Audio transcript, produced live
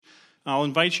I'll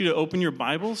invite you to open your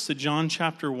Bibles to John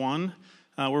chapter 1,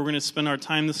 where we're going to spend our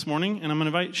time this morning. And I'm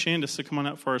going to invite Shandis to come on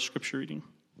up for our scripture reading.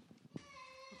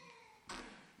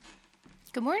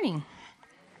 Good morning.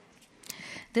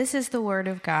 This is the word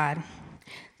of God.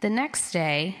 The next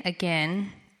day,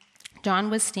 again, John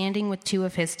was standing with two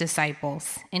of his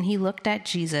disciples, and he looked at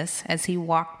Jesus as he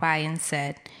walked by and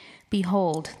said,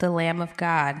 "Behold, the Lamb of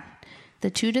God." The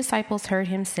two disciples heard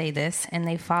him say this, and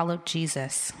they followed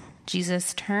Jesus.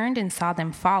 Jesus turned and saw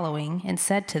them following and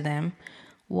said to them,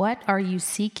 "What are you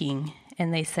seeking?"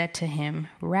 And they said to him,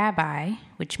 "Rabbi,"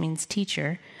 which means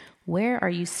teacher, "where are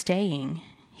you staying?"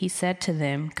 He said to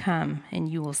them, "Come, and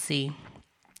you will see."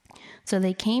 So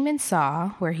they came and saw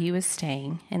where he was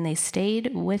staying, and they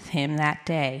stayed with him that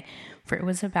day, for it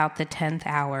was about the 10th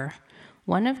hour.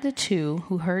 One of the two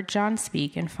who heard John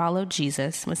speak and followed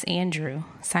Jesus was Andrew,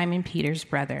 Simon Peter's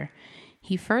brother.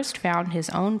 He first found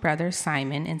his own brother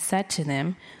Simon and said to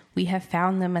them, "We have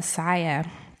found the Messiah,"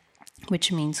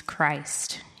 which means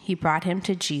Christ. He brought him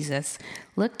to Jesus,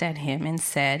 looked at him, and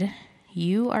said,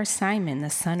 "You are Simon, the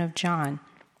son of John.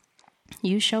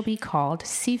 You shall be called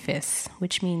Cephas,"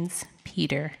 which means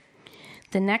Peter.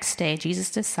 The next day,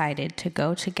 Jesus decided to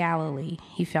go to Galilee.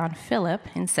 He found Philip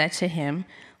and said to him,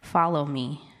 "Follow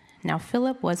me." Now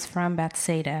Philip was from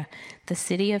Bethsaida, the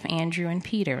city of Andrew and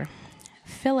Peter.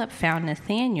 Philip found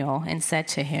Nathanael and said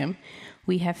to him,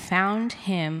 "We have found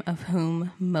him of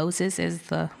whom Moses in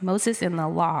the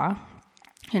law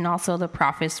and also the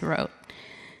prophets wrote,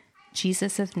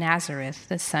 Jesus of Nazareth,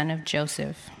 the son of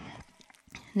Joseph."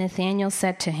 Nathanael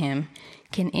said to him,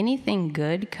 "Can anything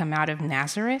good come out of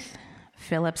Nazareth?"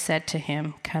 Philip said to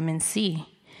him, "Come and see."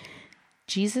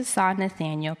 Jesus saw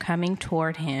Nathanael coming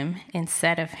toward him and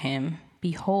said of him,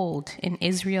 "Behold, an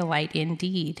Israelite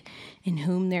indeed, in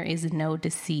whom there is no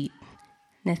deceit."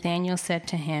 Nathanael said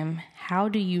to him, "How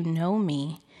do you know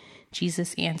me?"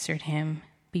 Jesus answered him,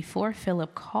 "Before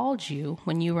Philip called you,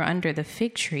 when you were under the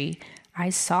fig tree, I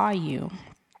saw you."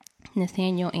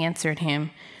 Nathanael answered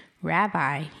him,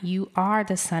 "Rabbi, you are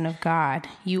the Son of God.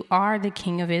 You are the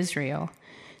King of Israel."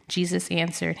 Jesus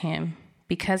answered him,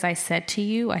 "Because I said to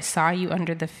you, I saw you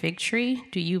under the fig tree,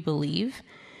 do you believe?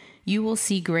 You will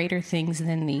see greater things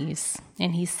than these."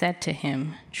 And he said to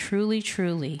him, "Truly,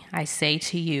 truly, I say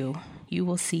to you, you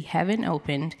will see heaven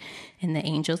opened and the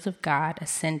angels of God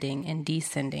ascending and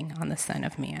descending on the Son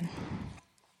of Man."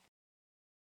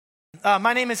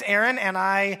 My name is Aaron, and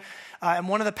I am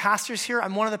one of the pastors here.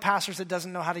 I'm one of the pastors that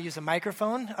doesn't know how to use a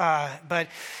microphone. But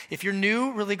if you're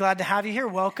new, really glad to have you here.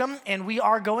 Welcome. And we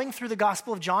are going through the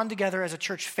Gospel of John together as a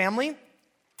church family.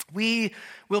 We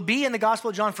will be in the Gospel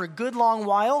of John for a good long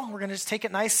while. We're going to just take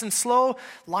it nice and slow,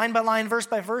 line by line, verse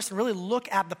by verse, and really look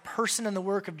at the person and the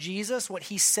work of Jesus, what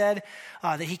he said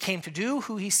that he came to do,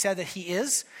 who he said that he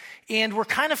is. And we're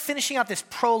kind of finishing out this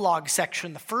prologue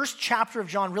section. The first chapter of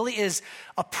John really is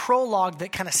a prologue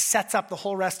that kind of sets up the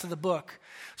whole rest of the book.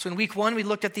 So in week 1, we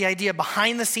looked at the idea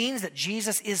behind the scenes that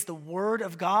Jesus is the Word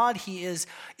of God. He is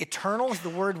eternal. The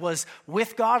Word was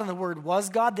with God and the Word was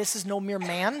God. This is no mere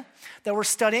man that we're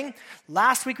studying.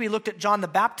 Last week, we looked at John the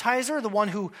Baptizer, the one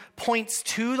who points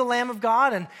to the Lamb of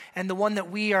God and the one that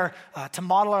we are to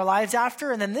model our lives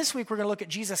after. And then this week, we're going to look at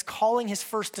Jesus calling his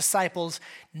first disciples.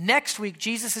 Next week,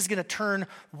 Jesus is going to turn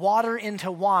water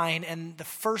into wine and the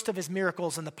first of his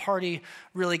miracles, and the party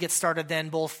really gets started then,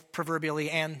 both proverbially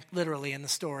and literally in the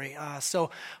story.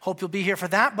 So hope you'll be here for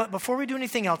that. But before we do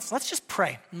anything else, let's just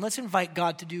pray and let's invite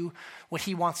God to do what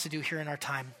he wants to do here in our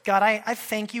time. God, I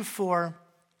thank you for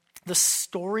the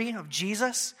story of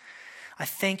Jesus. I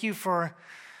thank you for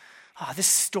this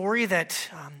story that,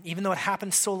 even though it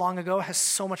happened so long ago, has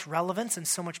so much relevance and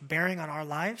so much bearing on our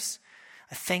lives.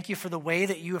 I thank you for the way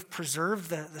that you have preserved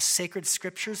the sacred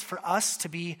scriptures for us to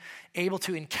be able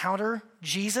to encounter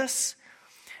Jesus.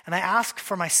 And I ask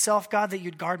for myself, God, that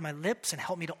you'd guard my lips and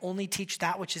help me to only teach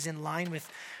that which is in line with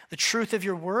the truth of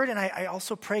your word. And I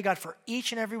also pray, God, for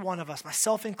each and every one of us,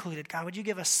 myself included, God, would you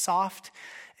give us soft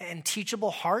and teachable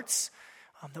hearts,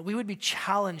 that we would be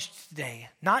challenged today,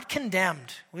 not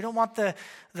condemned. We don't want the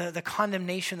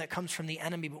condemnation that comes from the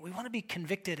enemy, but we want to be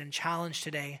convicted and challenged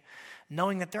today,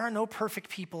 knowing that there are no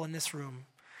perfect people in this room.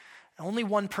 Only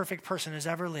one perfect person has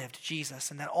ever lived,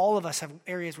 Jesus, and that all of us have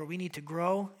areas where we need to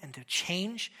grow and to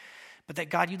change, but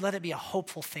that, God, you'd let it be a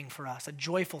hopeful thing for us, a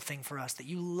joyful thing for us, that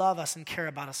you love us and care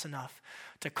about us enough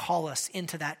to call us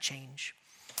into that change.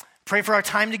 Pray for our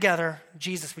time together.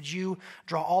 Jesus, would you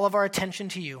draw all of our attention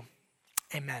to you?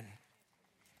 Amen.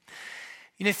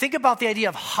 You know, think about the idea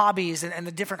of hobbies and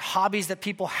the different hobbies that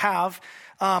people have.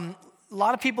 A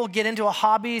lot of people get into a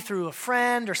hobby through a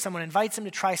friend or someone invites them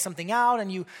to try something out, and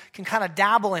you can kind of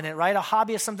dabble in it, right? A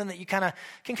hobby is something that you can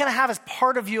have as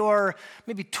part of your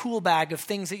maybe tool bag of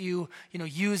things that you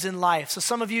use in life. So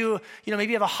some of you, maybe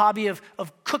you have a hobby of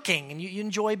cooking, and you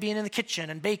enjoy being in the kitchen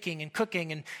and baking and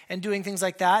cooking and doing things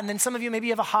like that. And then some of you maybe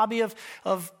have a hobby of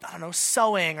I don't know,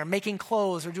 sewing or making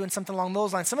clothes or doing something along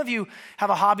those lines. Some of you have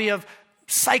a hobby of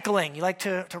cycling. You like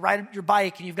to ride your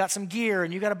bike, and you've got some gear,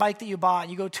 and you've got a bike that you bought,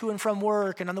 and you go to and from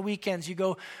work, and on the weekends you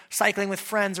go cycling with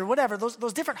friends or whatever,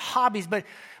 those different hobbies. But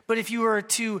if you were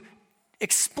to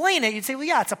explain it, you'd say, well,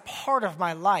 yeah, it's a part of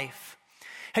my life.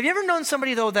 Have you ever known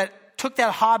somebody, though, that took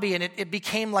that hobby and it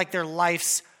became like their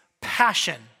life's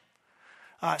passion?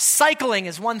 Cycling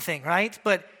is one thing, right?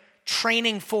 But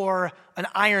training for an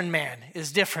Ironman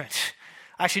is different.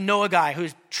 I actually know a guy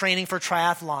who's training for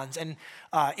triathlons, and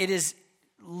it is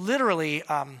literally,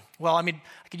 I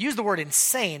could use the word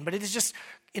insane, but it is just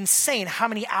insane how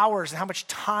many hours and how much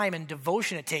time and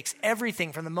devotion it takes.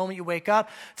 Everything from the moment you wake up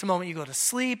to the moment you go to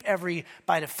sleep, every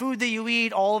bite of food that you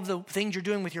eat, all of the things you're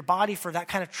doing with your body for that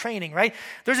kind of training, right?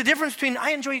 There's a difference between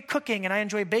I enjoy cooking and I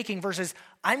enjoy baking versus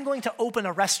I'm going to open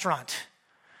a restaurant.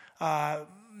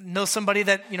 Know somebody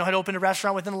that had opened a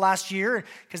restaurant within the last year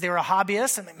because they were a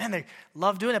hobbyist, and man, they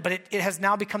love doing it, but it has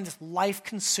now become this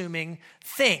life-consuming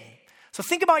thing. So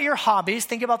think about your hobbies.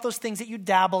 Think about those things that you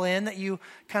dabble in, that you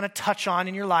kind of touch on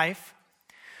in your life.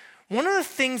 One of the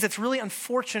things that's really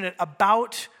unfortunate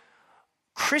about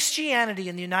Christianity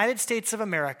in the United States of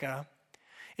America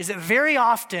is that very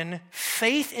often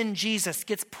faith in Jesus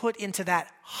gets put into that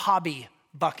hobby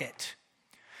bucket.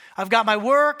 I've got my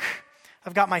work,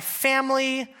 I've got my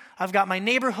family, I've got my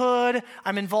neighborhood,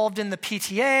 I'm involved in the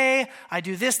PTA, I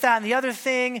do this, that, and the other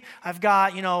thing, I've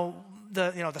got,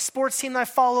 the sports team that I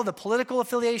follow, the political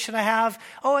affiliation I have.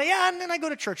 Oh yeah, and then I go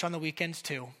to church on the weekends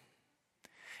too.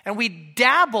 And we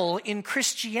dabble in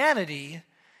Christianity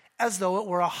as though it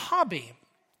were a hobby.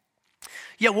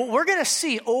 Yet what we're going to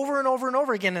see over and over and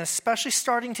over again, and especially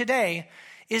starting today,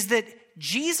 is that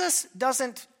Jesus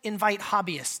doesn't invite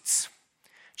hobbyists.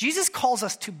 Jesus calls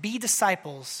us to be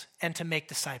disciples and to make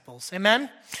disciples. Amen? And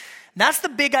that's the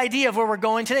big idea of where we're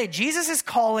going today. Jesus is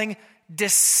calling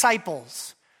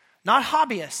disciples, not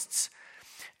hobbyists.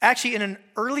 Actually, in an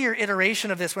earlier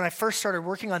iteration of this, when I first started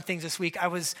working on things this week, I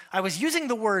was using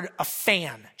the word a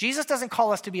fan. Jesus doesn't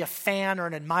call us to be a fan or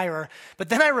an admirer, but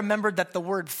then I remembered that the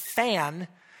word fan,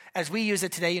 as we use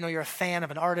it today, you're a fan of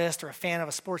an artist or a fan of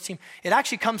a sports team, it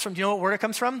actually comes from, do you know what word it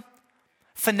comes from?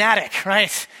 Fanatic,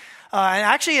 right? And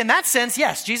actually, in that sense,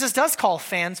 yes, Jesus does call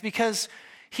fans because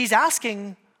he's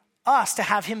asking us to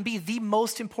have him be the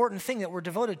most important thing that we're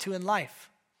devoted to in life.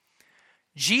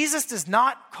 Jesus does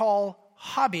not call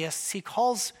hobbyists, he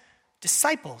calls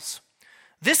disciples.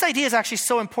 This idea is actually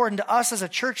so important to us as a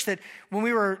church that when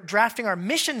we were drafting our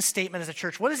mission statement as a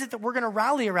church, what is it that we're going to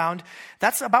rally around?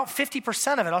 That's about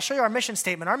 50% of it. I'll show you our mission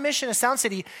statement. Our mission as Sound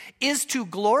City is to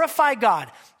glorify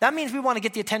God. That means we want to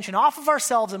get the attention off of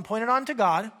ourselves and point it on to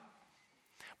God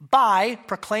by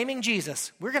proclaiming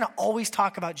Jesus. We're going to always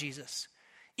talk about Jesus.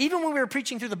 Even when we were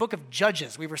preaching through the book of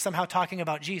Judges, we were somehow talking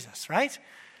about Jesus, right?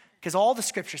 Because all the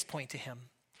scriptures point to him.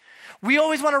 We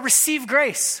always want to receive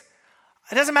grace.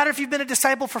 It doesn't matter if you've been a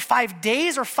disciple for 5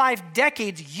 days or 5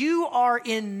 decades, you are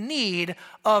in need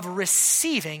of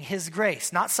receiving his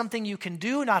grace. Not something you can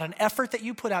do, not an effort that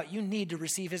you put out. You need to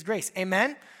receive his grace.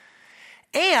 Amen?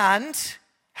 And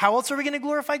how else are we going to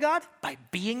glorify God? By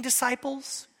being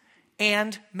disciples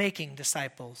and making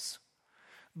disciples.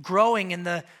 Growing in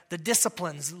the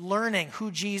disciplines, learning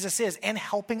who Jesus is, and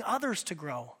helping others to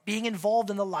grow. Being involved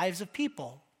in the lives of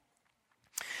people.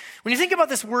 When you think about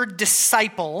this word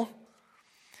disciple,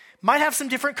 might have some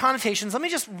different connotations. Let me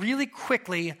just really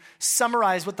quickly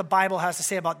summarize what the Bible has to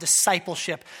say about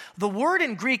discipleship. The word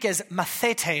in Greek is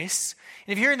mathetes.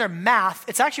 And if you're in their math,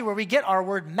 it's actually where we get our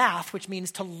word math, which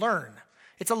means to learn.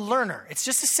 It's a learner. It's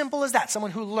just as simple as that,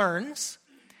 someone who learns.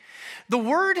 The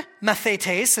word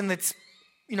mathetes in its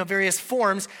various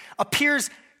forms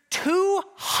appears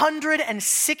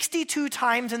 262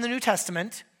 times in the New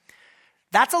Testament.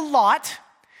 That's a lot.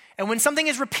 And when something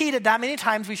is repeated that many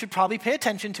times, we should probably pay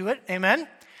attention to it. Amen?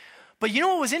 But you know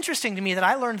what was interesting to me that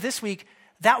I learned this week?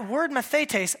 That word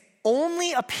mathetes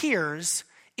only appears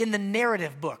in the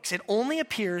narrative books. It only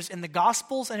appears in the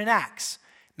Gospels and in Acts.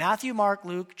 Matthew, Mark,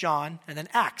 Luke, John, and then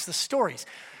Acts, the stories.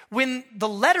 When the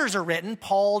letters are written,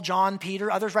 Paul, John, Peter,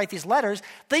 others write these letters,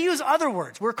 they use other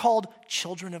words. We're called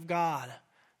children of God.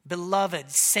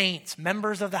 beloved, saints,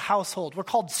 members of the household. We're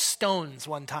called stones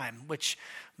one time, which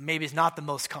maybe is not the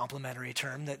most complimentary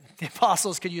term that the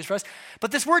apostles could use for us.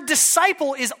 But this word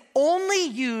disciple is only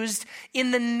used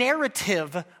in the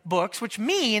narrative books, which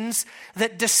means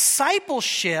that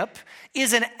discipleship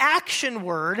is an action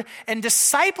word, and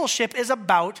discipleship is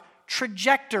about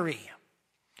trajectory.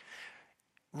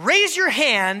 Raise your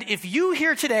hand if you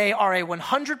here today are a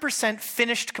 100%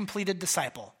 finished, completed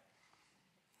disciple.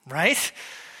 Right?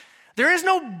 There is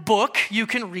no book you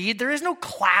can read. There is no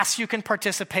class you can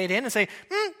participate in and say,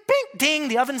 bing, ding,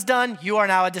 the oven's done. You are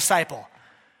now a disciple.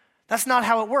 That's not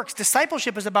how it works.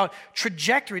 Discipleship is about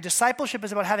trajectory. Discipleship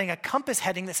is about having a compass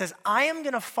heading that says, I am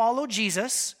going to follow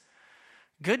Jesus.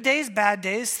 Good days, bad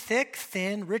days, thick,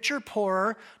 thin, rich or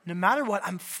poorer, no matter what,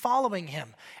 I'm following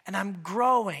him. And I'm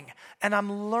growing, and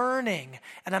I'm learning,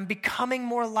 and I'm becoming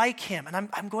more like him. And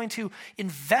I'm going to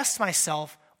invest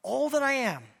myself, all that I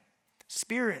am,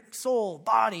 spirit, soul,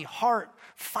 body, heart,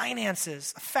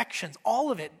 finances, affections,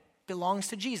 all of it belongs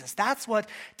to Jesus. That's what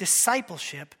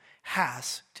discipleship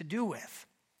has to do with.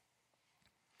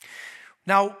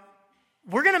 Now,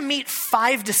 we're going to meet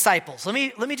 5 disciples. Let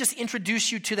me just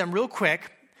introduce you to them real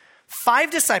quick.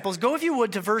 5 disciples. Go, if you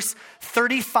would, to verse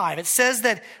 35. It says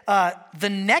that the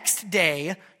next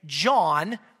day,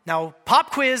 John, now pop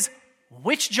quiz,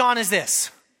 which John is this?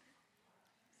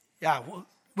 Yeah,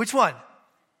 which one?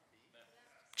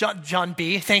 John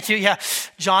B, thank you. Yeah,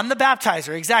 John the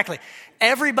Baptizer, exactly.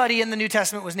 Everybody in the New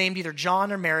Testament was named either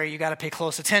John or Mary. You got to pay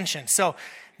close attention. So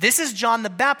this is John the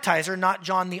Baptizer, not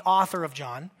John the author of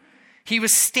John. He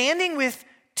was standing with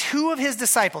 2 of his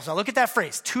disciples. Now look at that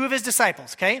phrase, 2 of his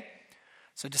disciples, okay?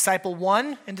 So disciple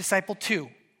 1 and disciple 2.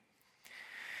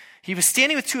 He was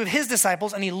standing with 2 of his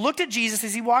disciples, and he looked at Jesus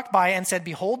as he walked by and said,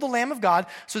 "Behold the Lamb of God."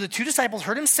 So the 2 disciples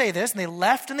heard him say this, and they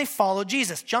left and they followed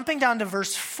Jesus. Jumping down to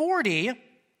verse 40,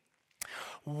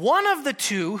 one of the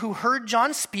 2 who heard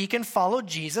John speak and followed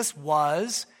Jesus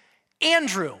was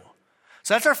Andrew.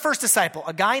 So that's our first disciple,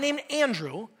 a guy named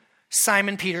Andrew,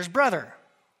 Simon Peter's brother.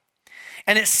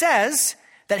 And it says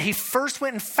that he first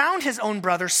went and found his own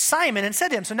brother Simon and said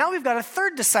to him, so now we've got a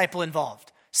 3rd disciple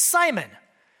involved, Simon.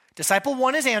 Disciple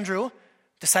 1 is Andrew.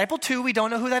 Disciple 2, we don't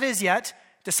know who that is yet.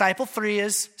 Disciple 3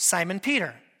 is Simon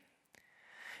Peter.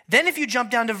 Then if you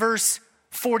jump down to verse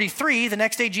 43, the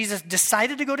next day Jesus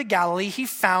decided to go to Galilee. He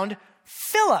found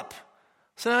Philip.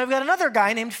 So now we've got another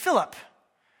guy named Philip.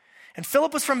 And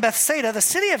Philip was from Bethsaida, the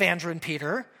city of Andrew and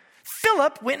Peter.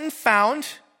 Philip went and found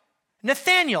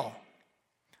Nathanael.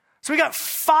 So we got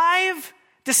 5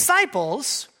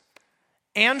 disciples: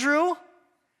 Andrew,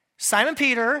 Simon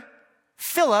Peter,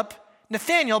 Philip,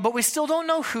 Nathanael, but we still don't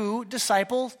know who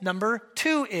disciple number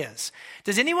 2 is.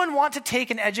 Does anyone want to take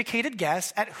an educated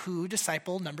guess at who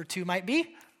disciple number 2 might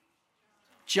be?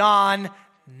 John,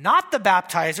 not the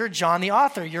baptizer, John the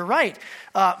author. You're right.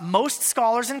 Most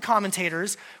scholars and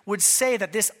commentators would say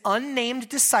that this unnamed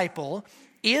disciple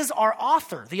is our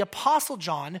author, the Apostle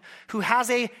John, who has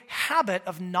a habit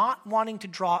of not wanting to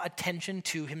draw attention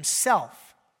to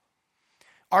himself.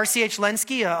 R.C.H.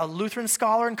 Lenski, a Lutheran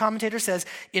scholar and commentator, says,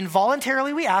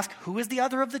 involuntarily we ask, who is the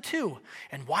other of the 2?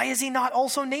 And why is he not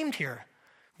also named here?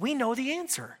 We know the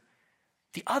answer.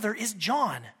 The other is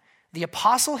John, the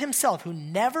apostle himself, who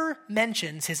never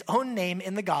mentions his own name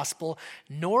in the gospel,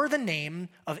 nor the name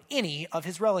of any of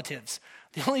his relatives.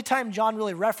 The only time John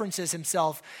really references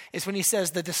himself is when he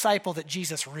says the disciple that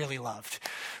Jesus really loved,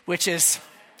 which is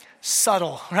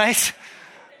subtle, right?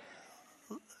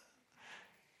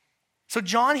 So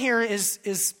John here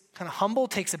is kind of humble,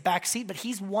 takes a back seat, but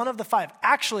he's one of the 5.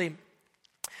 Actually,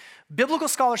 biblical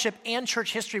scholarship and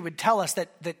church history would tell us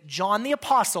that John the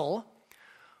Apostle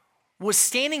was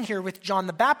standing here with John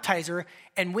the Baptizer,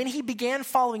 and when he began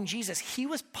following Jesus, he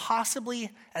was possibly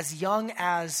as young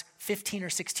as 15 or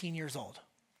 16 years old.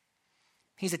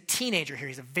 He's a teenager here.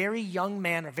 He's a very young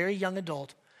man, a very young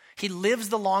adult. He lives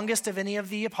the longest of any of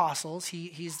the apostles.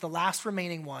 He's the last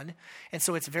remaining one. And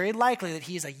so it's very likely that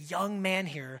he is a young man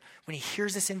here when he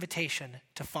hears this invitation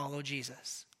to follow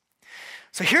Jesus.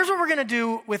 So here's what we're going to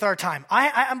do with our time.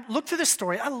 I looked through this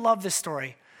story. I love this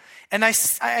story. And I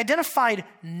identified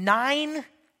 9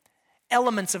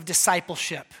 elements of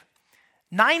discipleship.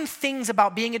 9 things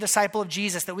about being a disciple of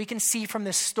Jesus that we can see from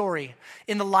this story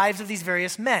in the lives of these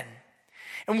various men.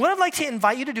 And what I'd like to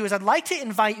invite you to do is I'd like to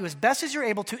invite you as best as you're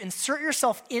able to insert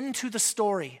yourself into the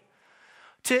story.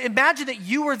 To imagine that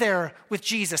you were there with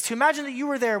Jesus. To imagine that you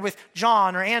were there with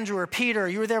John or Andrew or Peter. Or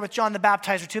you were there with John the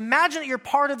Baptizer. To imagine that you're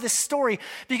part of this story.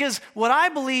 Because what I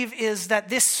believe is that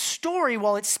this story,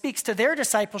 while it speaks to their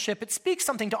discipleship, it speaks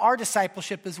something to our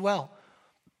discipleship as well.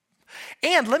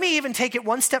 And let me even take it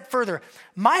one step further.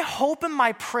 My hope and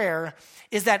my prayer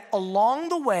is that along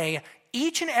the way,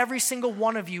 each and every single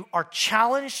one of you are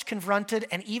challenged, confronted,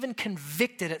 and even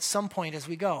convicted at some point as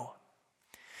we go.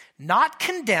 Not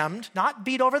condemned, not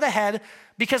beat over the head,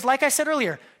 because like I said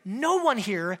earlier, no one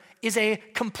here is a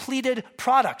completed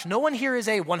product. No one here is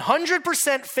a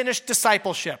 100% finished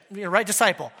discipleship, right?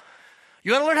 Disciple.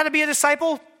 You want to learn how to be a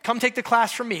disciple? Come take the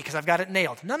class from me because I've got it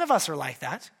nailed. None of us are like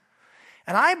that.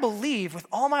 And I believe with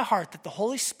all my heart that the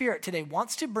Holy Spirit today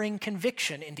wants to bring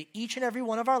conviction into each and every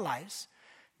one of our lives.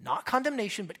 Not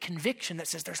condemnation, but conviction that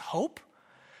says there's hope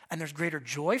and there's greater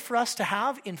joy for us to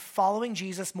have in following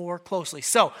Jesus more closely.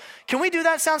 So, can we do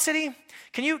that, Sound City?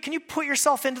 Can you put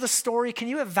yourself into the story? Can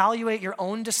you evaluate your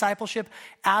own discipleship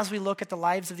as we look at the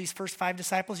lives of these first 5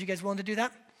 disciples? You guys willing to do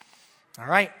that? All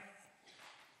right.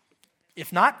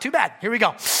 If not, too bad. Here we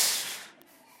go.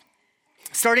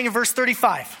 Starting in verse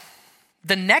 35.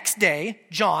 The next day,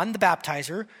 John, the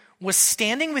baptizer, was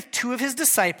standing with 2 of his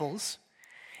disciples,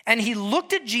 and he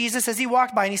looked at Jesus as he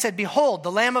walked by, and he said, "Behold,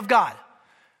 the Lamb of God."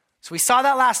 So we saw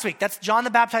that last week. That's John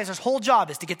the Baptizer's whole job,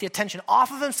 is to get the attention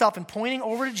off of himself and pointing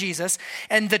over to Jesus.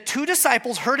 And the 2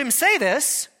 disciples heard him say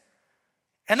this,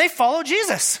 and they followed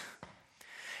Jesus.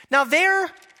 Now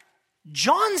they're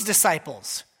John's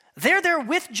disciples. They're there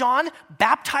with John,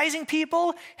 baptizing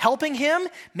people, helping him.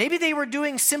 Maybe they were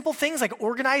doing simple things like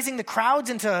organizing the crowds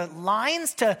into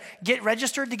lines to get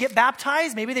registered to get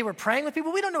baptized. Maybe they were praying with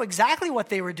people. We don't know exactly what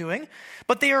they were doing,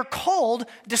 but they are called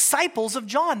disciples of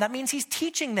John. That means he's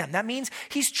teaching them. That means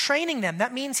he's training them.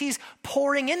 That means he's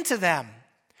pouring into them.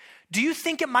 Do you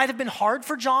think it might have been hard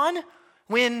for John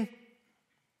when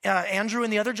Andrew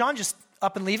and the other John just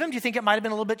up and leave him? Do you think it might have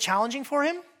been a little bit challenging for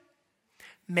him?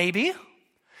 Maybe.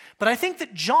 But I think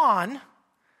that John,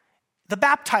 the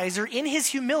baptizer, in his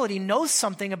humility, knows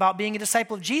something about being a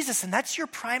disciple of Jesus, and that's your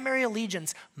primary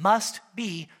allegiance must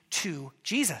be to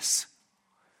Jesus.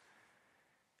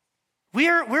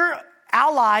 We're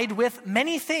allied with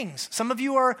many things. Some of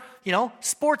you are,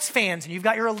 sports fans and you've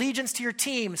got your allegiance to your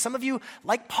team. Some of you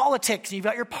like politics and you've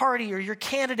got your party or your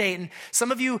candidate. And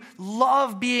some of you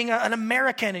love being an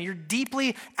American and you're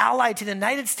deeply allied to the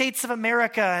United States of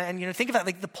America. And, think of that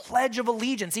like the Pledge of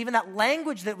Allegiance, even that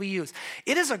language that we use.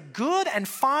 It is a good and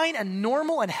fine and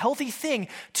normal and healthy thing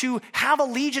to have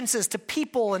allegiances to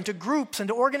people and to groups and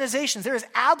to organizations. There is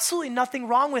absolutely nothing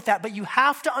wrong with that. But you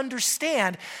have to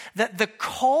understand that the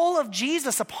call of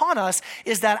Jesus upon us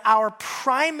is that our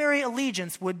primary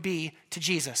allegiance would be to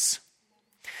Jesus.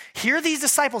 Here, these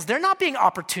disciples, they're not being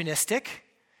opportunistic.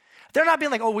 They're not being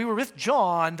like, we were with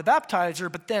John, the baptizer,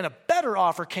 but then a better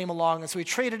offer came along, and so we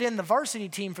traded in the varsity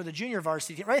team for the junior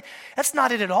varsity team, right? That's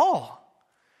not it at all.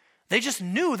 They just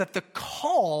knew that the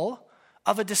call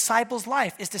of a disciple's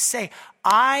life is to say,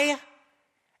 I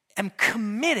am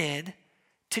committed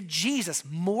to Jesus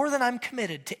more than I'm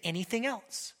committed to anything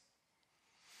else.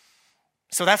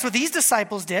 So that's what these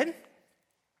disciples did.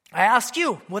 I ask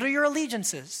you, what are your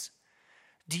allegiances?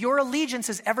 Do your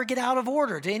allegiances ever get out of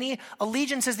order? Do any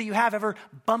allegiances that you have ever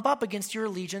bump up against your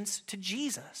allegiance to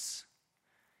Jesus?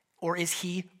 Or is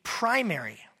he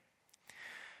primary?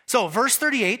 So verse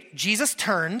 38, Jesus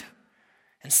turned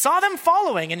and saw them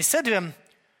following, and he said to him,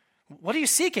 "What are you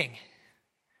seeking?"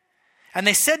 And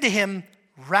they said to him,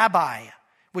 "Rabbi,"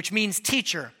 which means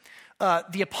teacher.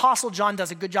 The Apostle John does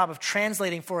a good job of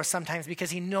translating for us sometimes because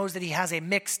he knows that he has a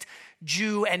mixed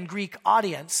Jew and Greek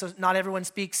audience. So not everyone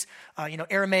speaks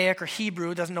Aramaic or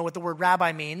Hebrew, doesn't know what the word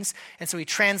rabbi means. And so he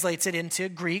translates it into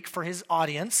Greek for his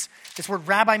audience. This word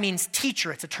rabbi means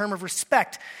teacher. It's a term of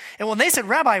respect. And when they said,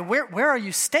 "Rabbi, where are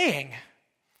you staying?"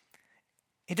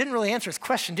 He didn't really answer his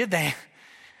question, did they?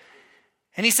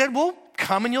 And he said, "Well,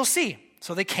 come and you'll see."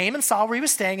 So they came and saw where he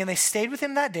was staying, and they stayed with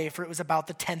him that day, for it was about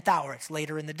the 10th hour. It's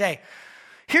later in the day.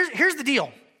 Here's the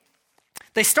deal.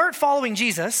 They start following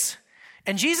Jesus,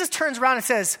 and Jesus turns around and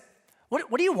says,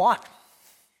 what do you want?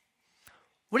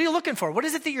 What are you looking for? What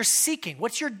is it that you're seeking?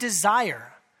 What's your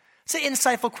desire? It's an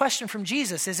insightful question from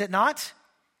Jesus, is it not?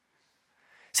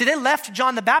 See, they left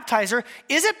John the Baptizer.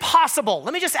 Is it possible,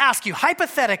 let me just ask you,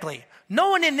 hypothetically,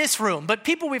 no one in this room, but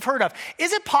people we've heard of,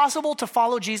 is it possible to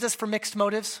follow Jesus for mixed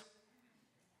motives?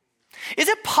 Is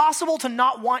it possible to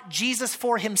not want Jesus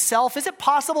for himself? Is it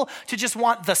possible to just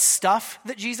want the stuff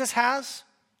that Jesus has?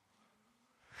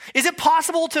 Is it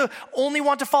possible to only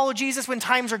want to follow Jesus when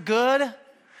times are good?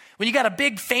 When you got a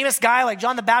big famous guy like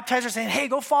John the Baptizer saying, "Hey,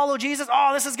 go follow Jesus.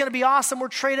 Oh, this is going to be awesome. We're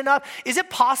trading up." Is it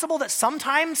possible that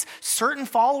sometimes certain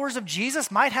followers of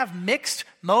Jesus might have mixed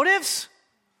motives?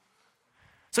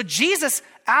 So Jesus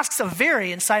asks a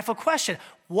very insightful question.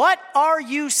 What are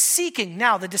you seeking?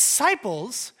 Now, the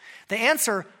disciples, they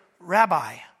answer,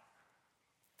 Rabbi,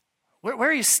 where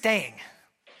are you staying?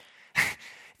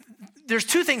 There's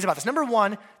two things about this. Number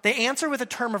one, they answer with a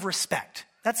term of respect.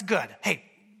 That's good. Hey,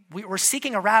 we're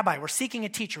seeking a rabbi. We're seeking a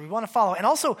teacher. We want to follow. And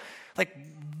also, like,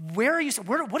 what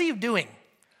are you doing?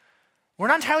 We're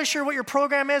not entirely sure what your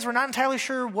program is. We're not entirely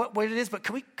sure what it is, but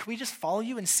can we just follow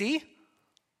you and see?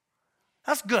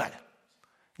 That's good.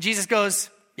 Jesus goes,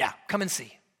 yeah, come and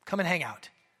see. Come and hang out.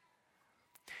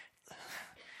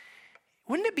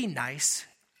 Wouldn't it be nice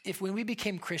if when we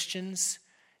became Christians,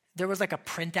 there was like a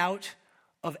printout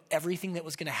of everything that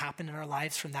was going to happen in our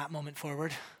lives from that moment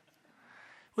forward?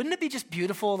 Wouldn't it be just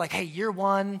beautiful? Like, hey, year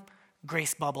one,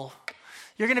 grace bubble.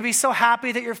 You're going to be so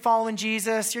happy that you're following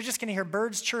Jesus. You're just going to hear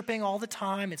birds chirping all the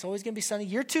time. It's always going to be sunny.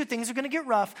 Year two, things are going to get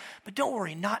rough, but don't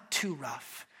worry, not too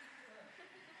rough.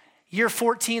 Year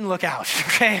 14, look out,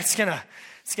 okay? It's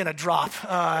gonna drop,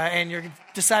 and your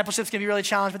discipleship's gonna be really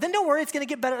challenged. But then don't worry, it's gonna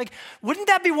get better. Like, wouldn't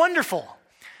that be wonderful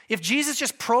if Jesus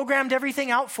just programmed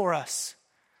everything out for us?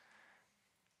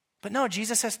 But no,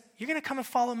 Jesus says, you're gonna come and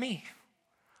follow me.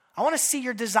 I want to see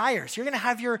your desires. You're gonna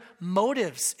have your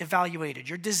motives evaluated,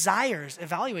 your desires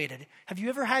evaluated. Have you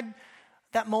ever had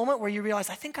that moment where you realize,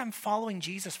 I think I'm following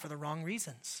Jesus for the wrong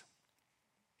reasons?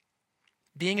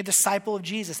 Being a disciple of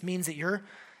Jesus means that you're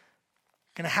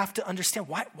going to have to understand,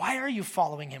 why are you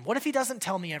following him? What if he doesn't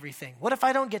tell me everything? What if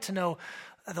I don't get to know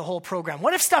the whole program?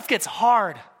 What if stuff gets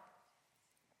hard?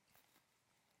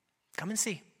 Come and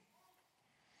see.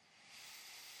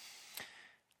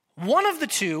 One of the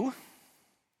two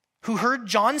who heard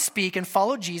John speak and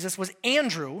followed Jesus was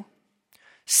Andrew,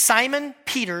 Simon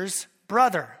Peter's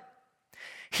brother.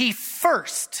 He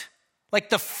first, like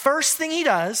the first thing he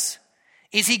does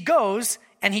is he goes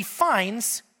and he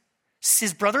finds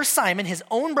his brother Simon, his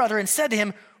own brother, and said to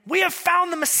him, we have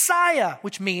found the Messiah,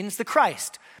 which means the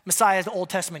Christ. Messiah is the Old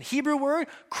Testament Hebrew word.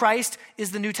 Christ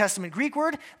is the New Testament Greek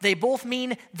word. They both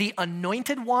mean the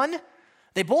anointed one.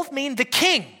 They both mean the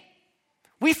king.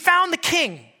 We found the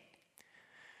king.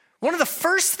 One of the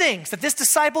first things that this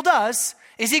disciple does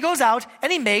is he goes out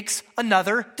and he makes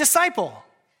another disciple.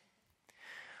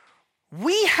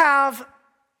 We have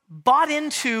bought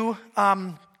into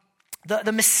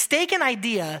the mistaken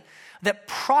idea that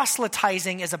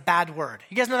proselytizing is a bad word.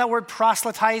 You guys know that word,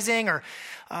 proselytizing, or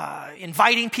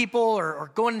inviting people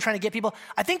or going and trying to get people?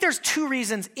 I think there's two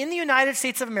reasons in the United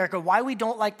States of America why we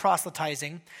don't like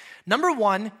proselytizing. Number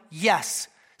one, yes,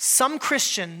 some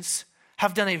Christians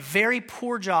have done a very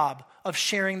poor job of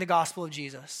sharing the gospel of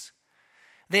Jesus.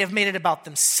 They have made it about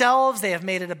themselves. They have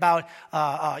made it about,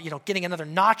 getting another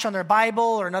notch on their Bible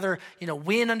or another,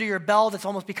 win under your belt. It's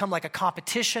almost become like a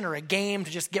competition or a game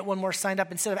to just get one more signed up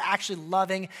instead of actually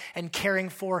loving and caring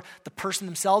for the person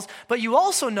themselves. But you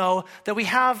also know that we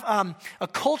have a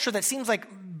culture that seems like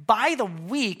by the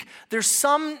week, there's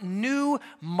some new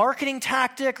marketing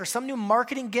tactic or some new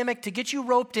marketing gimmick to get you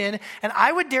roped in. And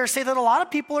I would dare say that a lot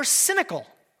of people are cynical.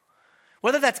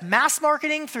 Whether that's mass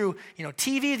marketing through,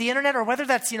 TV, the internet, or whether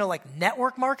that's, like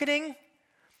network marketing.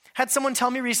 Had someone tell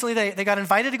me recently they got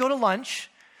invited to go to lunch.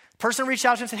 The person reached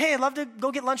out to them and said, hey, I'd love to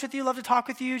go get lunch with you, love to talk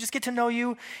with you, just get to know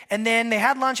you. And then they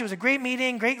had lunch. It was a great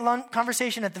meeting, great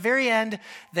conversation. At the very end,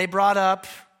 they brought up,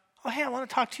 oh, hey, I want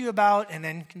to talk to you about, and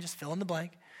then you can just fill in the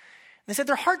blank. And they said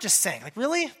their heart just sank. Like,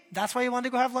 really? That's why you wanted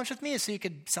to go have lunch with me, is so you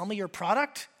could sell me your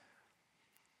product?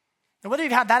 And whether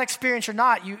you've had that experience or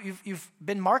not, you've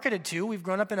been marketed to. We've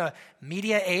grown up in a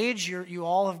media age. You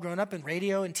all have grown up in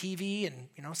radio and TV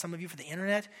and, some of you for the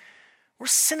internet. We're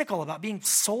cynical about being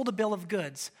sold a bill of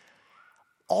goods.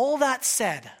 All that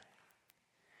said,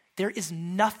 there is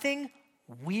nothing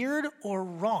weird or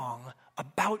wrong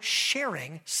about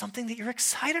sharing something that you're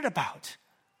excited about.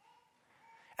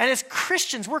 And as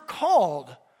Christians, we're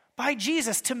called by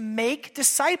Jesus to make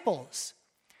disciples.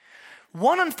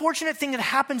 One unfortunate thing that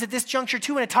happens at this juncture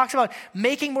too, when it talks about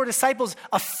making more disciples,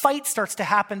 a fight starts to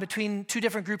happen between two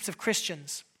different groups of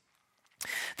Christians.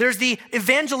 There's the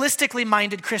evangelistically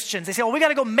minded Christians. They say, we got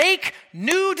to go make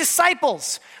new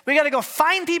disciples. We got to go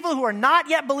find people who are not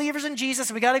yet believers in Jesus,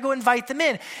 and we got to go invite them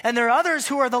in. And there are others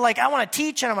who are I want to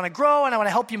teach, and I want to grow, and I want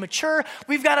to help you mature.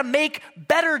 We've got to make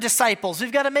better disciples.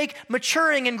 We've got to make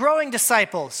maturing and growing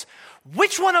disciples.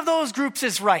 Which one of those groups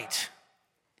is right?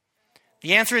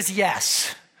 The answer is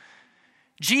yes.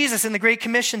 Jesus in the Great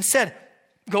Commission said,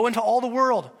 go into all the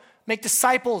world, make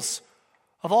disciples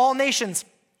of all nations.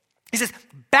 He says,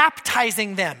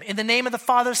 baptizing them in the name of the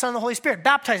Father, Son, and the Holy Spirit.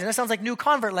 Baptizing, that sounds like new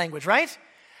convert language, right?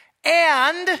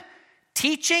 And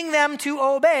teaching them to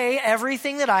obey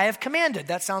everything that I have commanded.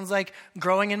 That sounds like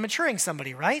growing and maturing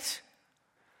somebody, right?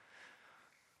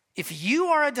 If you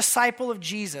are a disciple of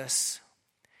Jesus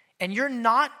and you're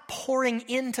not pouring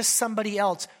into somebody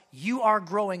else, you are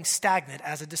growing stagnant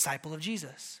as a disciple of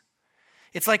Jesus.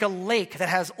 It's like a lake that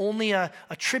has only a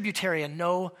tributary and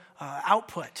no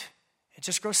output. It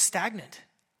just grows stagnant.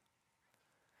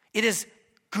 It is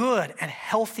good and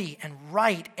healthy and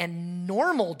right and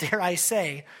normal, dare I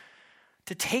say,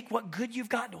 to take what good you've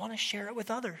got and want to share it with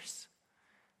others.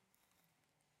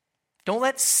 Don't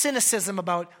let cynicism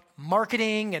about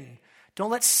marketing and don't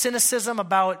let cynicism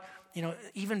about,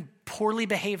 even poorly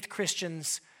behaved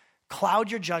Christians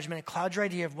cloud your judgment and cloud your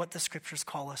idea of what the scriptures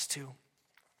call us to.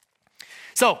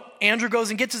 So Andrew goes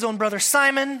and gets his own brother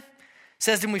Simon,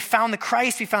 says to him, we found the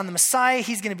Christ, we found the Messiah,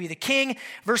 he's going to be the king.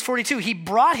 Verse 42, he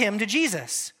brought him to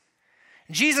Jesus.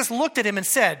 And Jesus looked at him and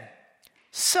said,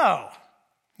 so,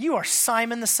 you are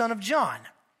Simon the son of John.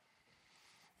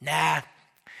 Nah,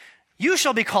 you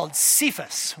shall be called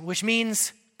Cephas, which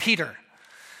means Peter.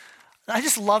 I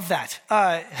just love that.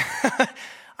 I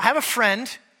have a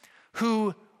friend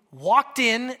who walked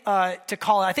in to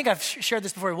college. I think I've shared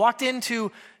this before. He walked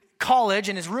into college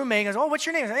and his roommate goes, oh, what's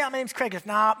your name? He goes, yeah, my name's Craig. He goes,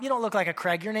 nah, you don't look like a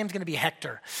Craig. Your name's going to be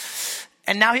Hector.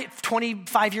 And now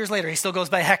 25 years later, he still goes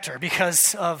by Hector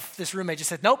because of this roommate just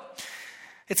said, nope.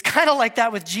 It's kind of like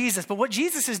that with Jesus. But what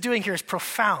Jesus is doing here is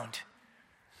profound.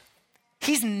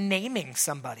 He's naming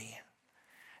somebody.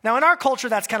 Now, in our culture,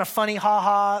 that's kind of funny,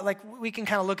 ha-ha. Like, we can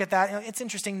kind of look at that. It's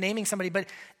interesting naming somebody. But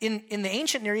in the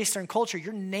ancient Near Eastern culture,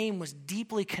 your name was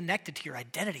deeply connected to your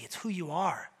identity. It's who you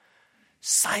are.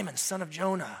 Simon, son of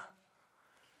Jonah.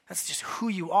 That's just who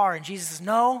you are. And Jesus says,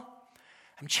 no,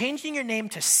 I'm changing your name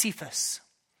to Cephas.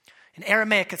 In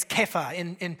Aramaic, it's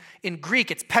Kepha. In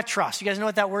Greek, it's Petros. You guys know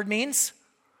what that word means?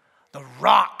 The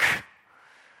rock.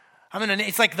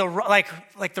 It's like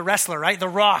the wrestler, right? The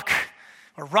Rock.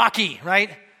 Or Rocky, right?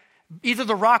 Either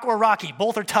The Rock or Rocky.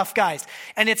 Both are tough guys.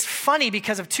 And it's funny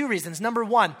because of two reasons. Number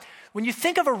one, when you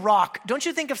think of a rock, don't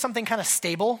you think of something kind of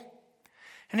stable?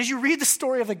 And as you read the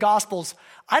story of the Gospels,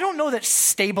 I don't know that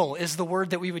stable is the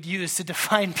word that we would use to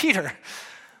define Peter.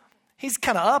 He's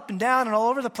kind of up and down and all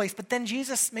over the place. But then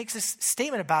Jesus makes this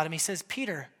statement about him. He says,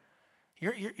 Peter,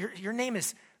 your name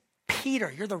is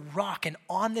Peter. You're the rock. And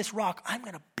on this rock, I'm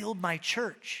going to build my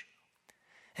church.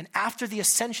 And after the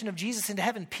ascension of Jesus into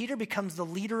heaven, Peter becomes the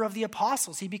leader of the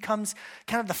apostles. He becomes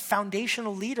kind of the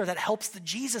foundational leader that helps the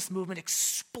Jesus movement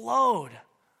explode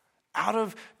out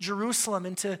of Jerusalem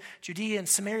into Judea and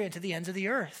Samaria and to the ends of the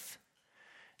earth.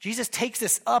 Jesus takes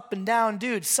this up and down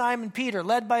dude, Simon Peter,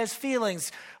 led by his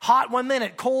feelings, hot one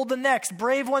minute, cold the next,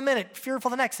 brave one minute,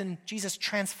 fearful the next, and Jesus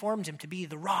transformed him to be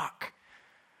the rock.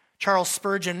 Charles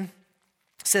Spurgeon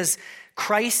says,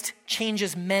 Christ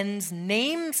changes men's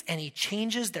names and he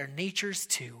changes their natures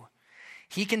too.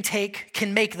 He can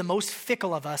make the most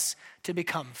fickle of us to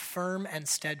become firm and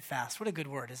steadfast. What a good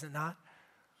word, is it not?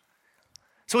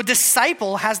 So a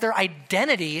disciple has their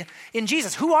identity in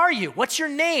Jesus. Who are you? What's your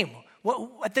name?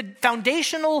 At the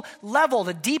foundational level,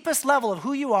 the deepest level of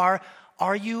who you are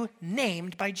you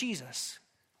named by Jesus?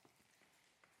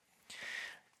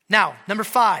 Now, number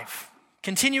 5.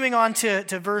 Continuing on to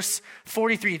verse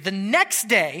 43. The next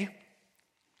day,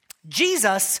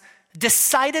 Jesus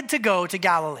decided to go to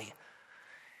Galilee.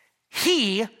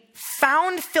 He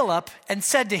found Philip and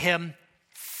said to him,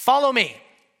 follow me.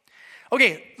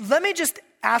 Okay, let me just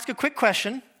ask a quick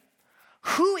question.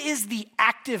 Who is the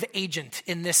active agent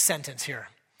in this sentence here?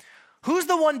 Who's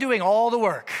the one doing all the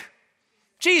work?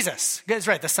 Jesus. That's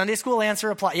right, the Sunday school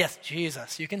answer applies. Yes,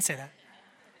 Jesus, you can say that.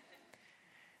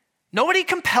 Nobody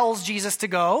compels Jesus to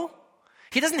go.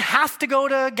 He doesn't have to go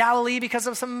to Galilee because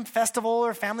of some festival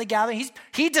or family gathering.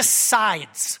 He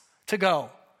decides to go.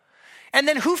 And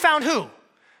then who found who?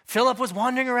 Philip was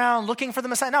wandering around looking for the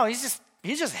Messiah. No, he's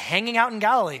just hanging out in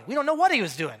Galilee. We don't know what he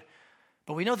was doing,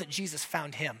 but we know that Jesus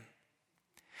found him.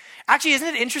 Actually,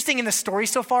 isn't it interesting in the story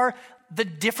so far, the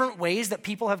different ways that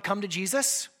people have come to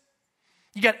Jesus?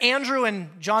 You got Andrew and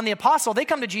John the Apostle. They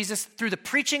come to Jesus through the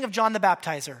preaching of John the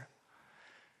Baptizer.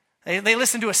 They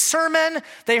listened to a sermon.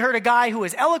 They heard a guy who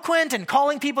was eloquent and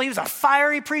calling people. He was a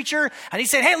fiery preacher. And he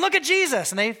said, hey, look at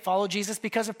Jesus. And they followed Jesus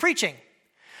because of preaching.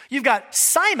 You've got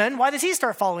Simon. Why does he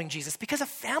start following Jesus? Because a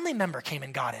family member came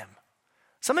and got him.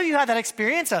 Some of you had that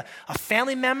experience, a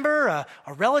family member, a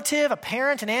relative, a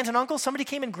parent, an aunt, and uncle. Somebody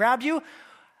came and grabbed you.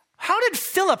 How did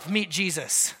Philip meet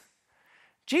Jesus?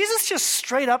 Jesus just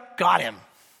straight up got him.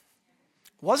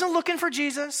 Wasn't looking for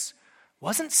Jesus.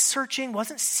 Wasn't searching,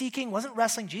 wasn't seeking, wasn't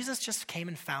wrestling. Jesus just came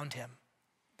and found him.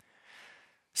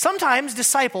 Sometimes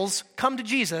disciples come to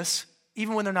Jesus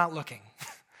even when they're not looking.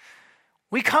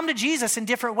 We come to Jesus in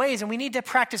different ways, and we need to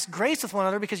practice grace with one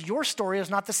another because your story is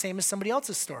not the same as somebody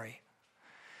else's story.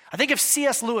 I think of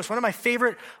C.S. Lewis, one of my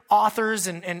favorite authors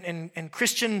and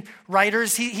Christian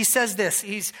writers. He says this.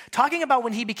 He's talking about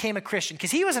when he became a Christian,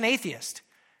 because he was an atheist.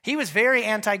 He was very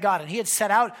anti-God, and he had set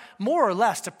out more or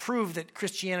less to prove that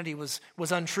Christianity was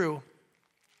untrue.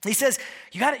 He says,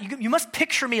 you must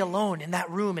picture me alone in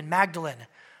that room in Magdalene,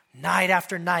 night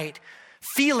after night,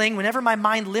 feeling, whenever my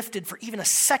mind lifted for even a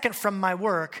second from my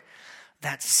work,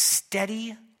 that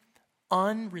steady,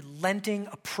 unrelenting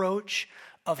approach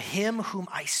of him whom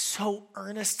I so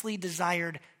earnestly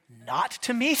desired not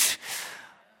to meet.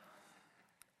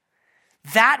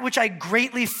 That which I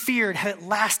greatly feared had at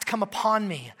last come upon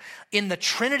me. In the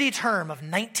Trinity term of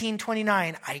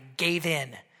 1929, I gave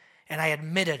in, and I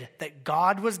admitted that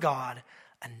God was God,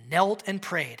 and knelt and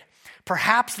prayed.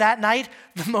 Perhaps that night,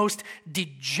 the most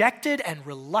dejected and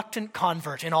reluctant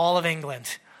convert in all of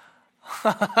England.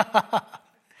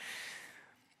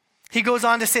 He goes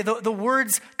on to say, the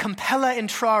words compella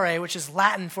intrare, which is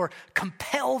Latin for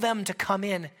compel them to come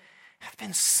in, have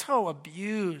been so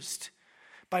abused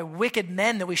by wicked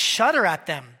men that we shudder at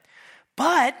them.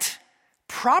 But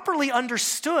properly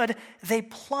understood, they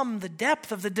plumb the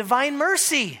depth of the divine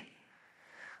mercy.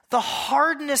 The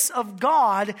hardness of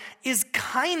God is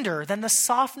kinder than the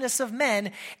softness of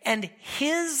men, and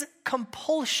his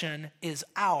compulsion is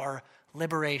our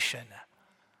liberation.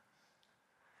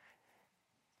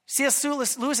 C.S.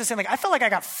 Lewis is saying, I felt like I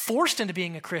got forced into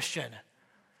being a Christian.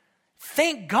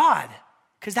 Thank God,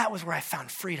 because that was where I found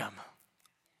freedom.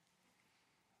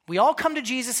 We all come to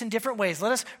Jesus in different ways.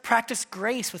 Let us practice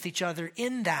grace with each other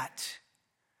in that.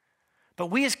 But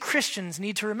we as Christians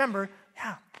need to remember,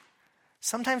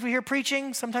 sometimes we hear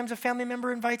preaching, sometimes a family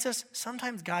member invites us,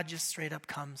 sometimes God just straight up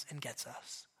comes and gets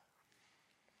us.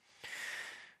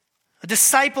 A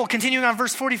disciple, continuing on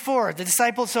verse 44, the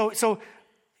disciple, so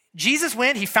Jesus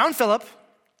went, he found Philip.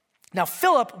 Now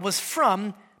Philip was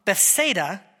from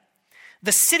Bethsaida,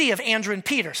 the city of Andrew and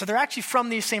Peter. So they're actually from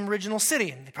the same original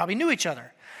city, and they probably knew each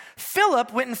other.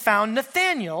 Philip went and found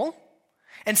Nathanael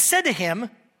and said to him,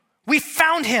 we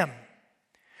found him.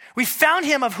 We found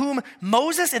him of whom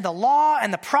Moses and the law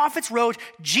and the prophets wrote,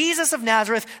 Jesus of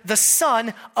Nazareth, the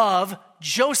son of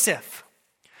Joseph.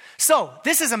 So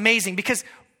this is amazing because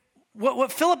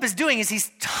what Philip is doing is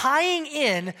he's tying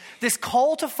in this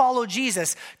call to follow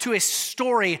Jesus to a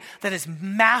story that is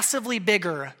massively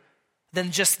bigger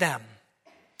than just them.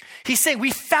 He's saying, we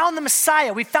found the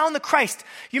Messiah. We found the Christ.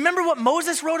 You remember what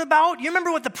Moses wrote about? You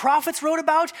remember what the prophets wrote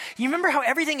about? You remember how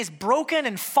everything is broken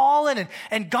and fallen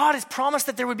and God has promised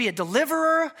that there would be a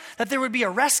deliverer, that there would be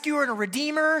a rescuer and a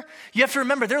redeemer? You have to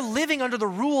remember, they're living under the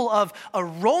rule of a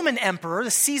Roman emperor, the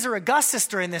Caesar Augustus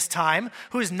during this time,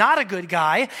 who is not a good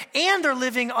guy, and they're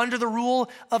living under the rule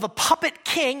of a puppet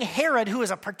king, Herod, who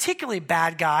is a particularly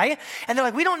bad guy. And they're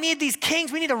like, we don't need these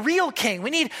kings. We need a real king.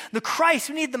 We need the Christ.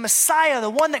 We need the Messiah, the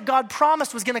one that God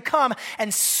promised was going to come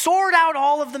and sort out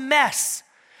all of the mess.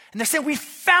 And they're saying, we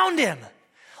found him.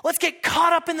 Let's get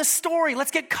caught up in the story.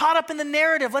 Let's get caught up in the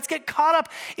narrative. Let's get caught up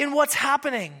in what's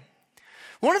happening.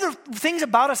 One of the things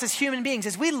about us as human beings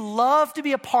is we love to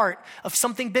be a part of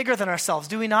something bigger than ourselves,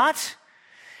 do we not?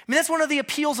 I mean, that's one of the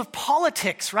appeals of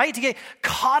politics, right? To get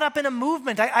caught up in a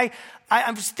movement.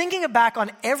 I'm just thinking back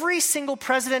on every single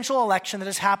presidential election that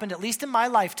has happened, at least in my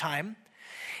lifetime.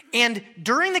 And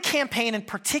during the campaign, and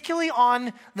particularly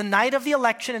on the night of the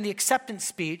election and the acceptance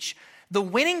speech, the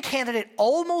winning candidate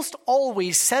almost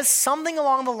always says something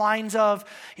along the lines of,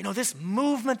 this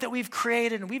movement that we've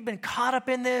created, and we've been caught up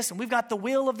in this, and we've got the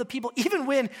will of the people, even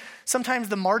when sometimes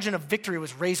the margin of victory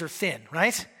was razor thin,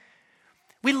 right?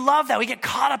 We love that. We get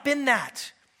caught up in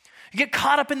that. You get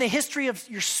caught up in the history of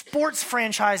your sports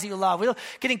franchise that you love. We're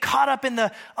getting caught up in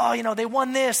they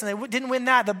won this and they didn't win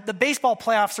that. The baseball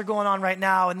playoffs are going on right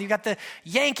now, and you got the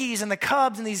Yankees and the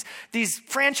Cubs and these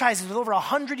franchises with over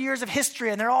 100 years of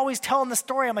history, and they're always telling the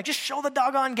story. I'm like, just show the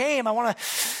doggone game. I want to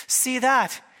see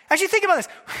that. Actually, think about this.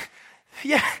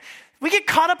 Yeah, we get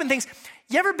caught up in things.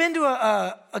 You ever been to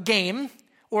a game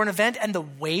or an event and the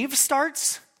wave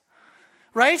starts?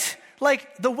 Right?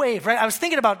 Like the wave, right? I was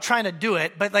thinking about trying to do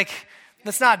it, but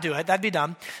let's not do it. That'd be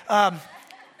dumb.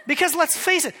 Because let's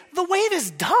face it, the wave is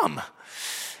dumb.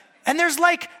 And there's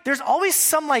always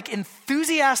some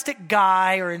enthusiastic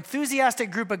guy or enthusiastic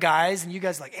group of guys, and you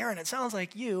guys are like, Aaron, it sounds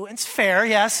like you, and it's fair,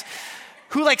 yes,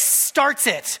 who starts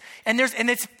it. And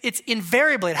it's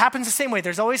invariably, it happens the same way.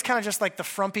 There's always kind of just the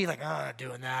frumpy, I'm not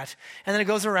doing that. And then it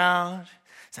goes around.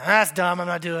 So that's dumb, I'm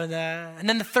not doing that. And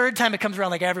then the third time it comes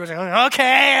around, everyone's like,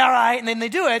 okay, all right. And then they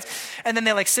do it. And then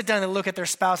they sit down and they look at their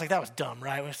spouse that was dumb,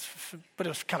 right? But it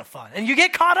was kind of fun. And you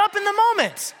get caught up in the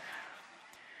moment.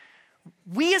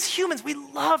 We as humans, we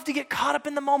love to get caught up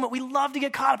in the moment. We love to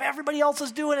get caught up. Everybody else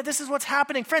is doing it. This is what's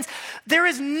happening. Friends, there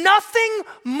is nothing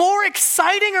more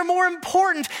exciting or more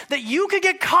important that you could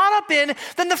get caught up in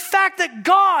than the fact that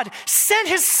God sent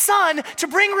his son to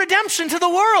bring redemption to the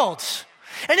world.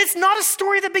 And it's not a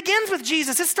story that begins with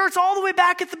Jesus. It starts all the way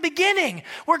back at the beginning,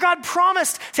 where God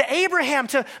promised to Abraham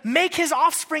to make his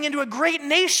offspring into a great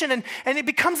nation, and it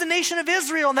becomes the nation of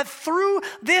Israel, and that through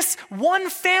this one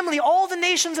family, all the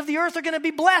nations of the earth are going to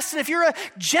be blessed. And if you're a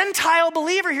Gentile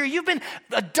believer here, you've been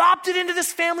adopted into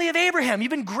this family of Abraham. You've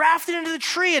been grafted into the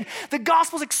tree, and the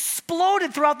gospel's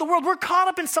exploded throughout the world. We're caught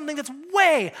up in something that's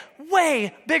way,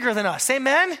 way bigger than us.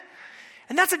 Amen?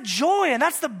 And that's a joy, and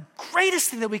that's the greatest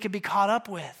thing that we could be caught up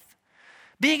with.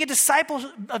 Being a disciple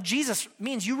of Jesus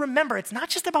means you remember it's not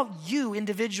just about you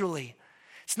individually.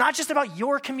 It's not just about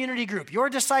your community group, your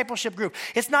discipleship group.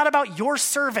 It's not about your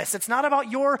service. It's not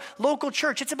about your local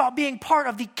church. It's about being part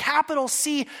of the capital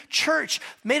C church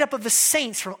made up of the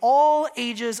saints from all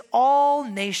ages, all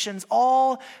nations,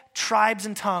 all tribes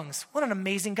and tongues. What an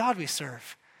amazing God we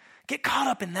serve. Get caught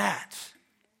up in that.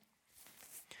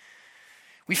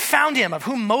 We found him of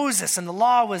whom Moses and the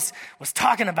law was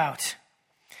talking about.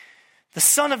 The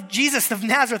son of Jesus of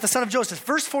Nazareth, the son of Joseph.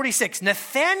 Verse 46,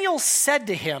 Nathanael said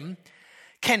to him,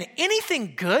 "Can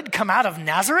anything good come out of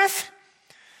Nazareth?"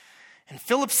 And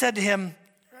Philip said to him,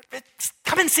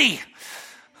 "Come and see."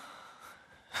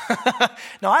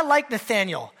 No, I like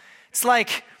Nathanael. It's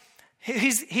like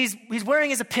he's wearing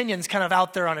his opinions kind of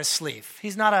out there on his sleeve.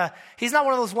 He's not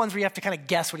one of those ones where you have to kind of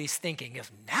guess what he's thinking. He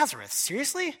goes, "Nazareth?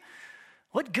 Seriously?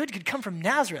 What good could come from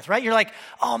Nazareth," right? You're like,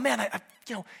 "Oh man,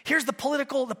 here's the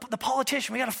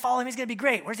politician. We got to follow him. He's going to be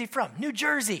great. Where's he from? New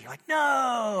Jersey." You're like,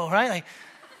 no, right?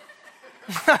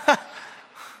 Like,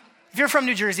 if you're from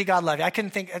New Jersey, God love you. I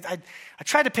couldn't think. I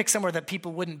tried to pick somewhere that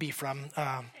people wouldn't be from,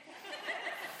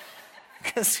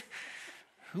 because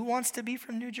who wants to be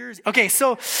from New Jersey? Okay,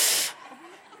 so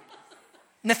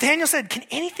Nathanael said, "Can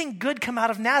anything good come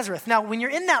out of Nazareth?" Now, when you're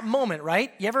in that moment,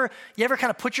 right? You ever kind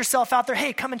of put yourself out there?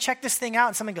 Hey, come and check this thing out.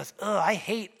 And someone goes, "Ugh, I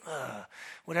hate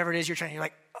whatever it is you're trying." You're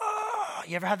like, "Oh,"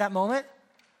 you ever had that moment?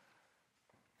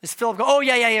 Does Philip go, "Oh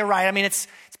yeah, you're right. I mean, it's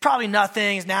probably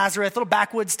nothing. It's Nazareth, little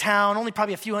backwoods town, only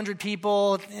probably a few hundred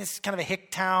people. It's kind of a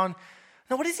hick town."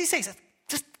 No, what does he say? He says,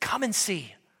 "Just come and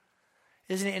see."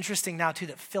 Isn't it interesting now too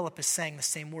that Philip is saying the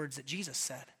same words that Jesus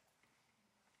said?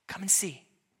 Come and see.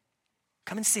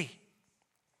 Come and see.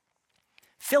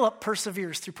 Philip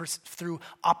perseveres through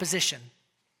opposition.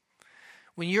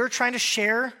 When you're trying to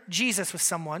share Jesus with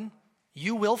someone,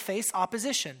 you will face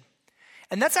opposition.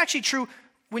 And that's actually true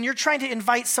when you're trying to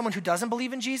invite someone who doesn't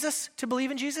believe in Jesus to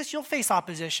believe in Jesus, you'll face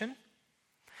opposition.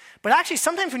 But actually,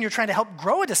 sometimes when you're trying to help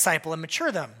grow a disciple and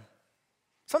mature them,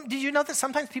 did you know that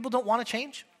sometimes people don't want to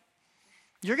change?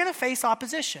 You're going to face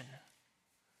opposition.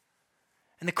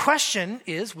 And the question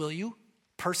is, will you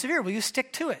persevere? Will you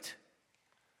stick to it?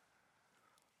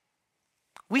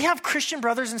 We have Christian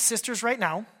brothers and sisters right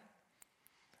now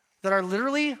that are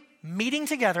literally meeting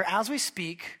together as we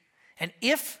speak, and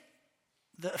if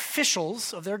the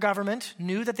officials of their government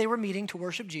knew that they were meeting to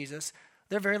worship Jesus,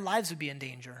 their very lives would be in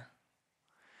danger.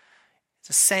 It's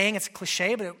a saying, it's a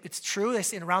cliche, but it's true. They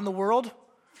say around the world,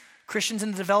 Christians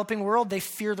in the developing world, they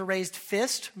fear the raised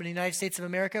fist, but in the United States of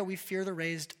America, we fear the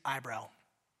raised eyebrow.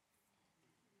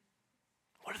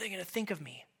 What are they going to think of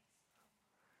me?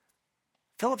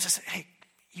 Philip says, "Hey,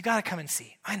 you got to come and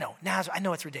see." I know, Nazareth, I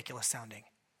know it's ridiculous sounding.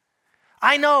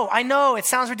 I know it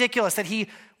sounds ridiculous that he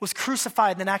was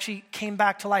crucified and then actually came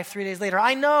back to life 3 days later.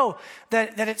 I know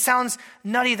that it sounds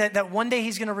nutty that one day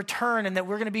he's going to return and that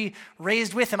we're going to be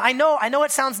raised with him. I know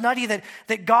it sounds nutty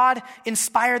that God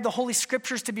inspired the Holy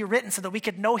Scriptures to be written so that we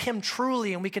could know him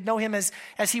truly and we could know him as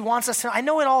he wants us to. I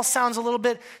know it all sounds a little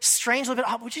bit strange, a little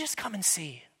bit odd. Would you just come and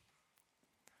see?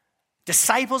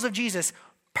 Disciples of Jesus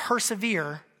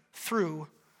persevere through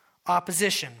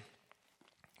opposition.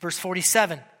 Verse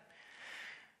 47.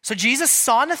 So Jesus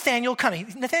saw Nathanael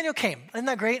coming. Nathanael came. Isn't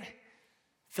that great?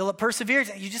 Philip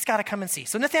persevered. You just got to come and see.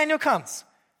 So Nathanael comes.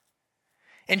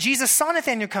 And Jesus saw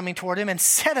Nathanael coming toward him and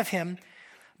said of him,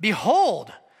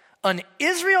 "Behold, an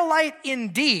Israelite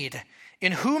indeed,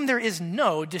 in whom there is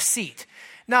no deceit."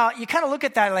 Now, you kind of look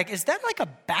at that like, is that like a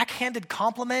backhanded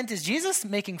compliment? Is Jesus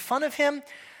making fun of him?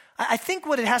 I think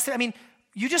what it has to,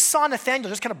 you just saw Nathanael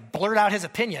just kind of blurt out his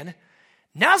opinion.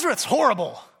 Nazareth's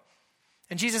horrible.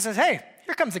 And Jesus says, "Hey,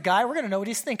 here comes a guy. We're going to know what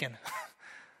he's thinking."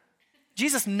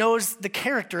 Jesus knows the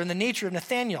character and the nature of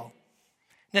Nathanael.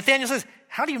 Nathanael says,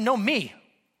 "How do you know me?"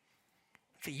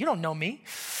 "You don't know me."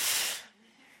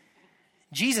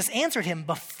 Jesus answered him,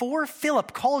 "Before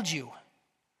Philip called you."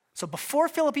 So before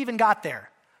Philip even got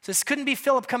there, So this couldn't be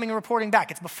Philip coming and reporting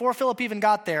back. It's before Philip even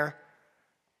got there.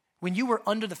 When you were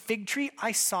under the fig tree,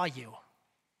 I saw you.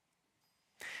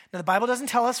 Now, the Bible doesn't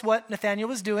tell us what Nathanael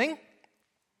was doing.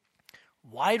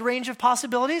 Wide range of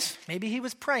possibilities. Maybe he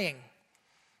was praying.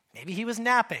 Maybe he was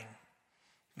napping.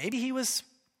 Maybe he was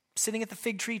sitting at the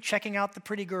fig tree checking out the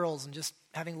pretty girls and just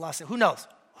having lust. Who knows?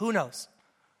 Who knows?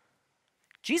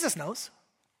 Jesus knows.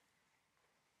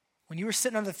 When you were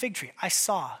sitting under the fig tree, I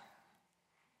saw.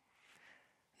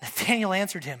 Nathanael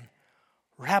answered him,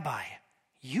 Rabbi,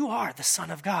 you are the Son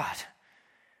of God.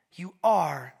 You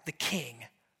are the King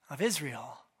of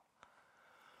Israel.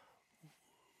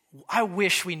 I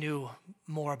wish we knew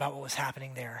more about what was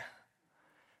happening there.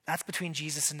 That's between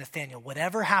Jesus and Nathanael.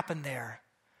 Whatever happened there,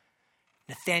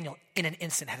 Nathanael in an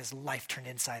instant had his life turned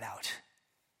inside out.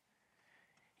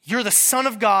 You're the Son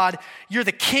of God. You're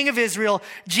the King of Israel.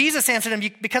 Jesus answered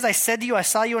him, because I said to you, I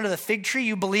saw you under the fig tree,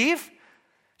 you believe?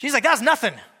 Jesus is like, that's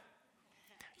nothing.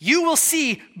 You will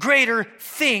see greater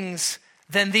things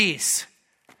than these.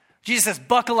 Jesus says,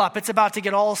 buckle up. It's about to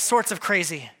get all sorts of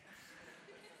crazy.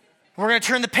 We're going to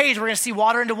turn the page. We're going to see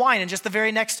water into wine in just the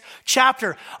very next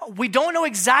chapter. We don't know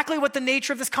exactly what the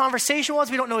nature of this conversation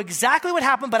was. We don't know exactly what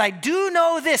happened, but I do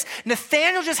know this.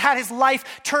 Nathanael just had his life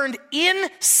turned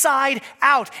inside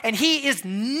out, and he is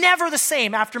never the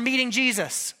same after meeting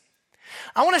Jesus.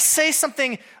 I want to say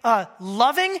something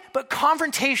loving but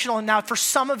confrontational now for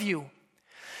some of you.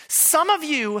 Some of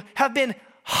you have been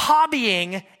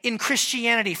hobbying in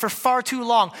Christianity for far too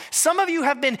long. Some of you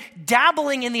have been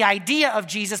dabbling in the idea of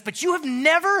Jesus, but you have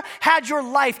never had your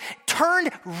life turned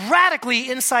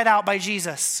radically inside out by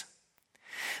Jesus.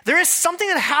 There is something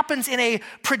that happens in a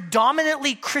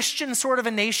predominantly Christian sort of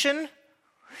a nation.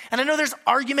 And I know there's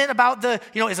argument about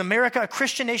is America a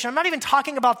Christian nation? I'm not even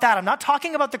talking about that. I'm not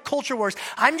talking about the culture wars.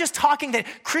 I'm just talking that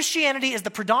Christianity is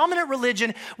the predominant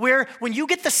religion where when you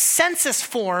get the census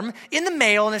form in the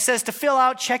mail and it says to fill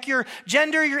out, check your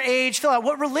gender, your age, fill out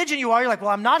what religion you are. You're like, well,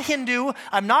 I'm not Hindu.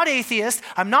 I'm not atheist.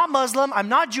 I'm not Muslim. I'm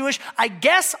not Jewish. I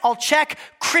guess I'll check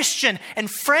Christian. And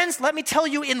friends, let me tell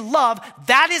you in love,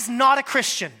 that is not a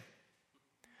Christian.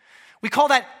 We call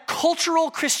that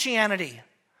cultural Christianity.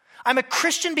 I'm a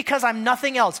Christian because I'm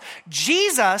nothing else.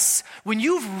 Jesus, when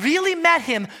you've really met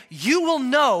him, you will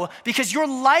know because your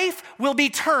life will be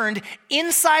turned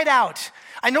inside out.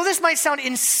 I know this might sound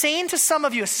insane to some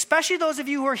of you, especially those of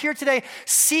you who are here today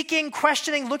seeking,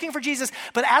 questioning, looking for Jesus.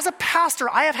 But as a pastor,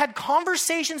 I have had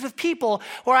conversations with people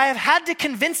where I have had to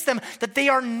convince them that they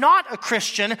are not a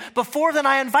Christian before then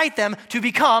I invite them to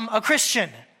become a Christian.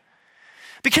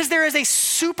 Because there is a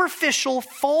superficial,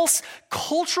 false,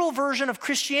 cultural version of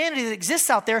Christianity that exists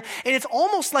out there, and it's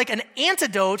almost like an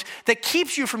antidote that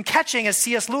keeps you from catching, as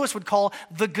C.S. Lewis would call,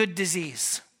 the good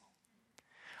disease.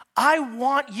 I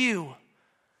want you,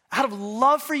 out of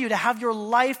love for you, to have your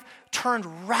life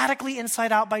turned radically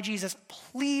inside out by Jesus.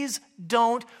 Please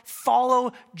don't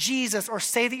follow Jesus or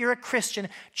say that you're a Christian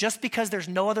just because there's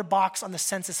no other box on the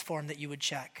census form that you would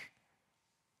check.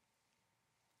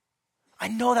 I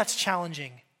know that's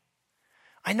challenging.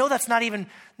 I know that's not even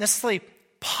necessarily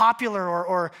popular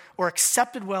or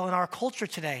accepted well in our culture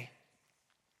today.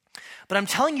 But I'm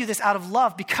telling you this out of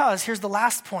love because here's the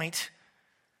last point.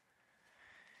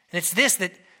 And it's this,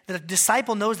 that a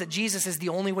disciple knows that Jesus is the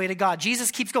only way to God.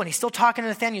 Jesus keeps going. He's still talking to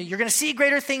Nathanael. You're going to see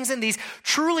greater things than these.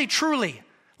 Truly, truly,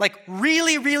 like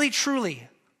really, really, truly.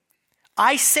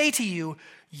 I say to you,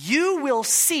 you will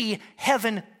see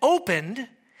heaven opened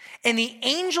and the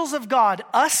angels of God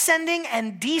ascending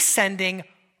and descending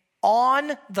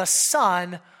on the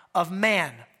Son of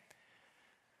Man.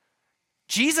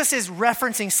 Jesus is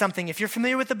referencing something. If you're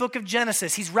familiar with the book of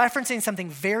Genesis, he's referencing something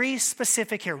very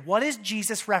specific here. What is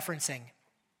Jesus referencing?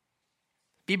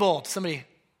 Be bold, somebody.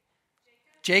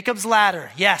 Jacob's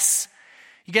ladder, yes.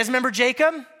 You guys remember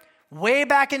Jacob? Way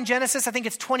back in Genesis, I think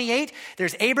it's 28.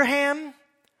 There's Abraham.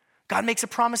 God makes a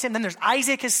promise to him. Then there's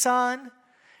Isaac, his son.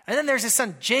 And then there's his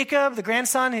son Jacob, the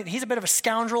grandson. He's a bit of a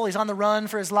scoundrel. He's on the run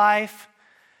for his life.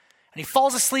 And he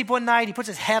falls asleep one night. He puts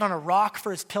his head on a rock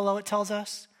for his pillow, it tells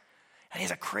us. And he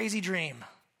has a crazy dream.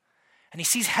 And he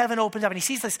sees heaven opened up. And he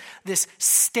sees this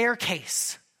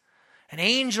staircase. And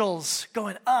angels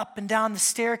going up and down the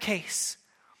staircase.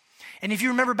 And if you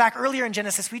remember back earlier in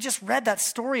Genesis, we just read that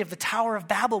story of the Tower of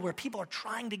Babel where people are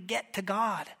trying to get to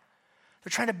God. They're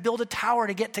trying to build a tower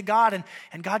to get to God,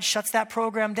 and God shuts that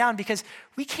program down because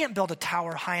we can't build a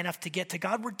tower high enough to get to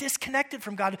God. We're disconnected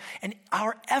from God, and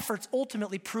our efforts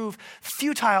ultimately prove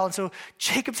futile. And so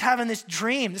Jacob's having this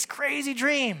dream, this crazy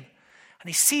dream, and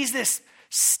he sees this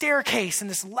staircase and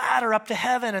this ladder up to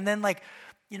heaven, and then like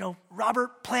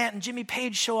Robert Plant and Jimmy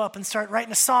Page show up and start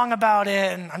writing a song about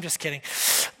it. And I'm just kidding.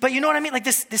 But you know what I mean? Like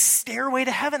this stairway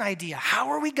to heaven idea. How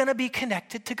are we going to be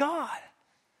connected to God?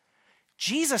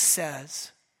 Jesus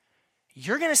says,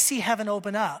 you're going to see heaven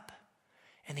open up,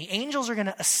 and the angels are going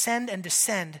to ascend and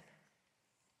descend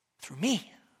through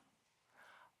me.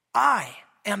 I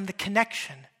am the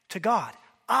connection to God.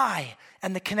 I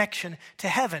am the connection to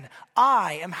heaven.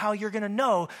 I am how you're going to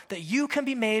know that you can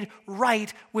be made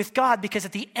right with God, because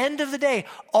at the end of the day,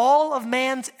 all of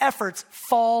man's efforts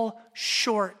fall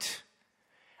short.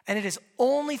 And it is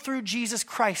only through Jesus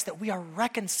Christ that we are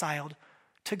reconciled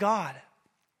to God.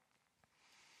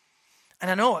 And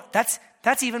I know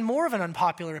that's even more of an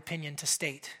unpopular opinion to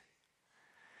state.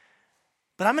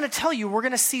 But I'm going to tell you, we're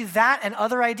going to see that and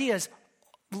other ideas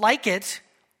like it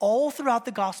all throughout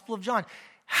the Gospel of John.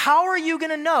 How are you going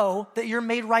to know that you're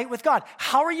made right with God?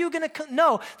 How are you going to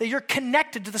know that you're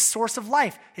connected to the source of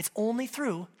life? It's only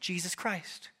through Jesus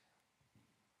Christ.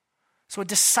 So a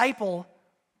disciple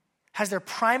has their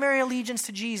primary allegiance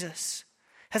to Jesus,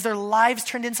 has their lives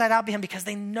turned inside out by him, because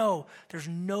they know there's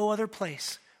no other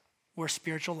place where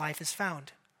spiritual life is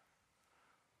found.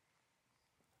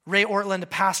 Ray Ortlund, a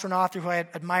pastor and author who I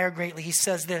admire greatly, he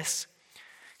says this.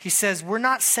 He says, we're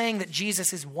not saying that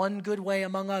Jesus is one good way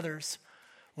among others.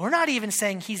 We're not even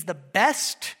saying he's the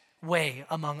best way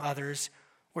among others.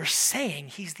 We're saying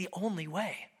he's the only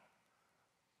way.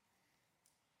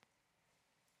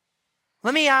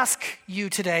 Let me ask you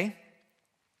today,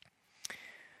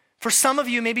 for some of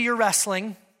you, maybe you're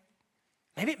wrestling.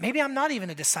 Maybe I'm not even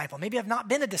a disciple. Maybe I've not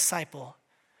been a disciple.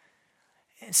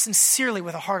 And sincerely,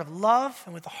 with a heart of love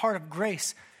and with a heart of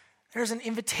grace, there's an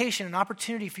invitation, an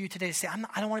opportunity for you today to say,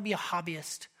 I don't want to be a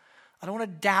hobbyist. I don't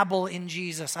want to dabble in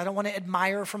Jesus. I don't want to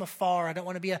admire from afar. I don't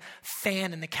want to be a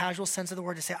fan in the casual sense of the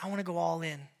word, to say, I want to go all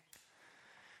in.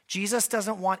 Jesus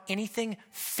doesn't want anything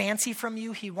fancy from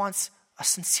you. He wants a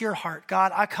sincere heart.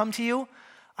 God, I come to you.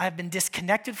 I have been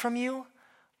disconnected from you.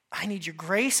 I need your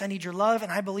grace. I need your love.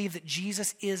 And I believe that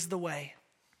Jesus is the way.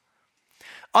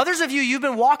 Others of you, you've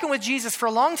been walking with Jesus for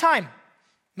a long time.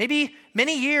 Maybe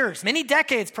many years, many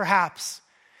decades perhaps.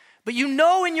 But you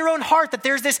know in your own heart that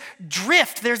there's this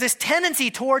drift, there's this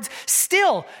tendency towards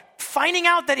still finding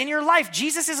out that in your life,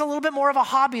 Jesus is a little bit more of a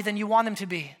hobby than you want him to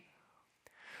be.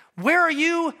 Where are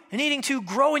you needing to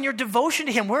grow in your devotion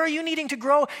to him? Where are you needing to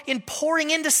grow in pouring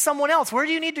into someone else? Where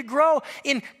do you need to grow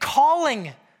in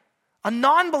calling a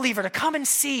non-believer to come and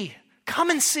see? Come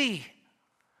and see.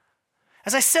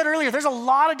 As I said earlier, there's a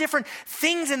lot of different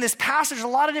things in this passage, a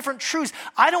lot of different truths.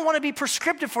 I don't want to be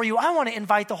prescriptive for you. I want to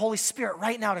invite the Holy Spirit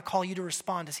right now to call you to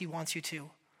respond as he wants you to.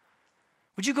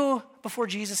 Would you go before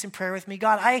Jesus in prayer with me?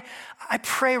 God, I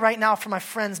pray right now for my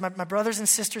friends, my brothers and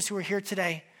sisters who are here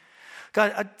today.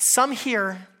 God, some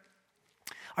here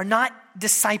are not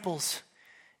disciples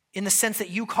in the sense that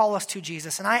you call us to,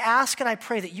 Jesus. And I ask and I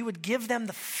pray that you would give them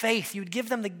the faith, you would give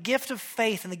them the gift of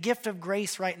faith and the gift of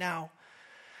grace right now,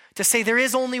 to say there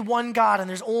is only one God and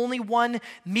there's only one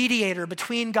mediator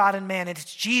between God and man, and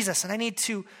it's Jesus. And I need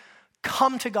to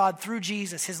come to God through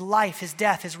Jesus, his life, his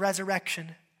death, his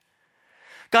resurrection.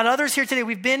 God, others here today,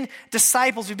 we've been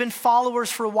disciples, we've been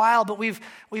followers for a while, but we've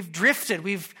drifted.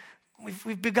 We've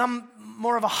become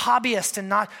more of a hobbyist and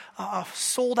not a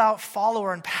sold out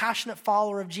follower and passionate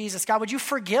follower of Jesus. God, would you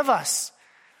forgive us?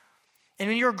 And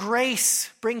in your grace,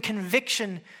 bring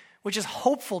conviction, which is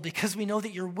hopeful, because we know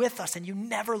that you're with us and you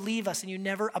never leave us and you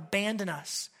never abandon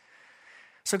us.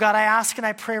 So God, I ask and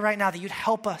I pray right now that you'd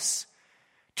help us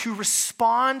to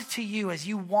respond to you as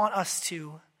you want us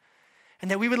to, and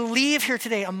that we would leave here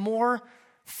today a more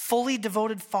fully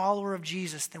devoted follower of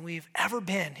Jesus than we've ever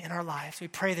been in our lives. We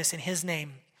pray this in his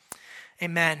name.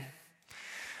 Amen.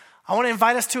 I want to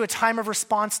invite us to a time of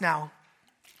response now.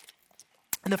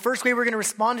 And the first way we're going to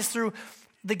respond is through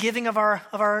the giving of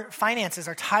our finances,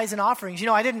 our tithes and offerings. You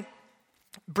know, I didn't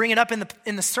bring it up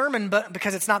in the sermon, but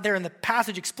because it's not there in the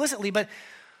passage explicitly, but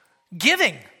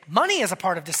giving, money is a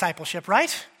part of discipleship,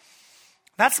 right?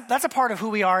 That's a part of who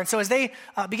we are. And so as they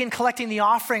begin collecting the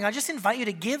offering, I just invite you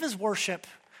to give as worship,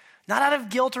 not out of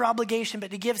guilt or obligation, but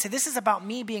to give. Say, this is about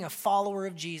me being a follower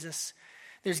of Jesus.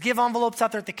 There's give envelopes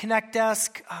out there at the Connect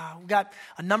desk. We've got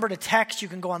a number to text. You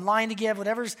can go online to give.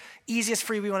 Whatever's easiest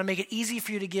for you. We want to make it easy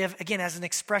for you to give, again, as an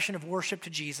expression of worship to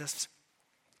Jesus.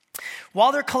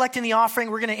 While they're collecting the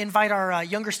offering, we're going to invite our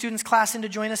younger students class in to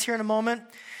join us here in a moment.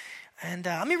 And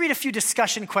let me read a few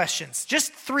discussion questions.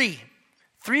 Just three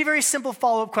very simple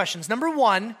follow-up questions. Number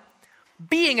one,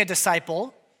 being a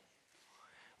disciple,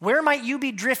 where might you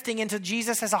be drifting into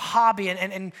Jesus as a hobby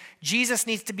and Jesus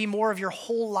needs to be more of your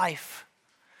whole life?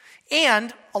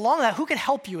 And along that, who can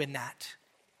help you in that?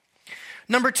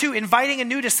 Number 2, inviting a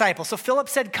new disciple. So Philip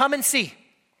said, come and see.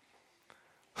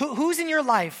 Who's in your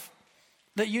life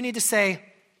that you need to say,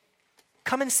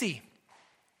 come and see?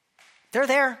 They're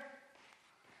there.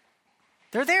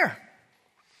 They're there.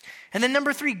 And then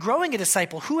number 3, growing a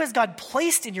disciple. Who has God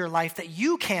placed in your life that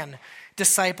you can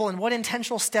disciple, and what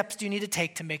intentional steps do you need to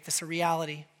take to make this a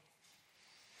reality?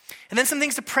 And then some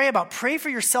things to pray about. Pray for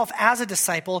yourself as a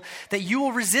disciple that you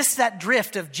will resist that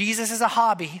drift of Jesus as a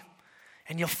hobby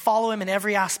and you'll follow him in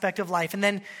every aspect of life. And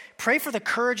then pray for the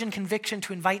courage and conviction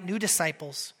to invite new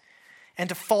disciples and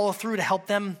to follow through to help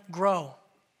them grow.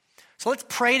 So let's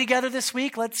pray together this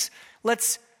week. Let's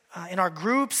in our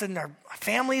groups, in our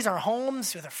families, our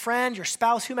homes, with a friend, your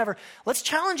spouse, whomever, let's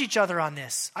challenge each other on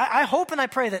this. I hope and I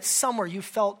pray that somewhere you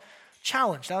felt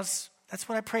challenged. That's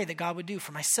what I pray that God would do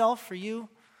for myself, for you.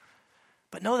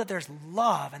 But know that there's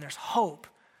love and there's hope.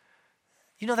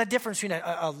 You know that difference between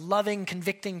a loving,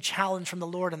 convicting challenge from the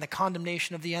Lord and the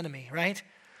condemnation of the enemy, right?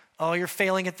 Oh, you're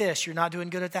failing at this. You're not doing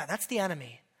good at that. That's the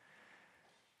enemy.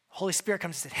 Holy Spirit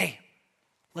comes and says, hey,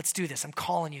 let's do this. I'm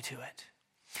calling you to it.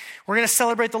 We're going to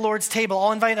celebrate the Lord's table.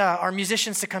 I'll invite our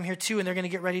musicians to come here too, and they're going to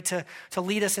get ready to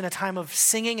lead us in a time of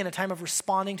singing and a time of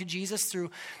responding to Jesus through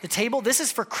the table. This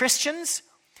is for Christians.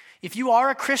 If you are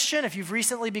a Christian, if you've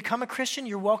recently become a Christian,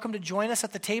 you're welcome to join us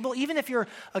at the table, even if you're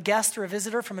a guest or a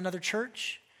visitor from another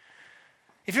church.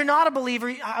 If you're not a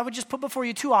believer, I would just put before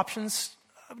you 2 options.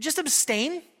 Just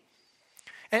abstain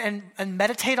and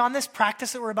meditate on this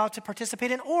practice that we're about to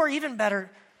participate in, or even better,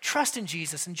 trust in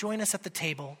Jesus and join us at the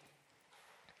table.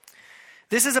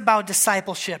 This is about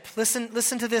discipleship.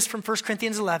 Listen to this from 1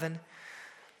 Corinthians 11.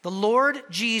 The Lord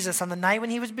Jesus, on the night when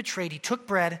he was betrayed, he took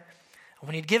bread, and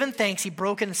when he had given thanks, he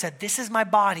broke it and said, this is my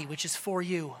body, which is for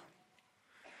you.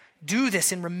 Do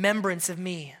this in remembrance of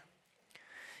me.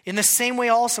 In the same way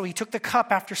also, he took the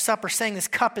cup after supper, saying, this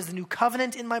cup is the new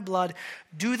covenant in my blood.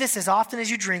 Do this as often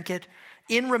as you drink it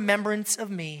in remembrance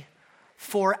of me.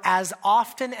 For as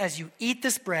often as you eat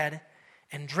this bread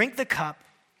and drink the cup,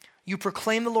 you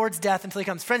proclaim the Lord's death until he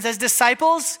comes. Friends, as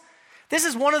disciples, this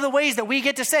is one of the ways that we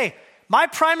get to say, my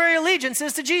primary allegiance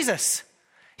is to Jesus.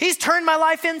 He's turned my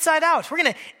life inside out. We're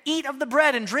going to eat of the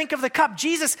bread and drink of the cup.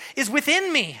 Jesus is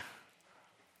within me.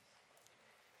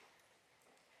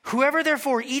 Whoever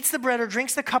therefore eats the bread or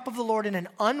drinks the cup of the Lord in an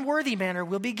unworthy manner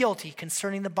will be guilty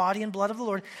concerning the body and blood of the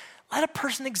Lord. Let a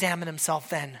person examine himself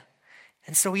then,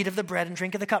 and so eat of the bread and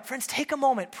drink of the cup. Friends, take a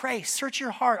moment, pray, search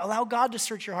your heart, allow God to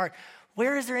search your heart.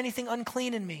 Where is there anything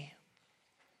unclean in me?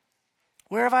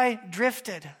 Where have I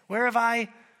drifted? Where have I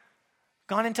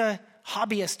gone into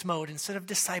hobbyist mode instead of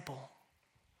disciple?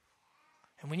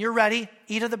 And when you're ready,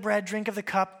 eat of the bread, drink of the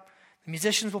cup. The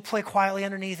musicians will play quietly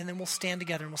underneath, and then we'll stand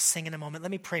together and we'll sing in a moment.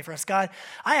 Let me pray for us. God,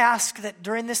 I ask that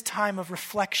during this time of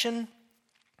reflection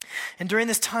and during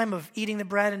this time of eating the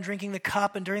bread and drinking the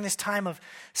cup and during this time of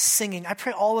singing, I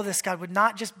pray all of this, God, would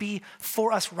not just be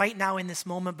for us right now in this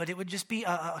moment, but it would just be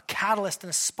a catalyst and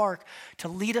a spark to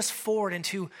lead us forward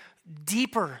into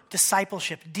deeper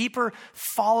discipleship, deeper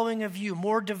following of you,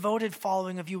 more devoted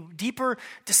following of you, deeper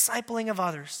discipling of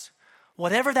others.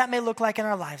 Whatever that may look like in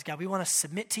our lives, God, we want to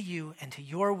submit to you and to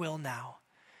your will now.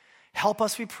 Help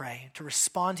us, we pray, to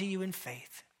respond to you in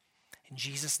faith. In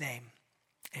Jesus' name,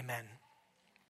 amen.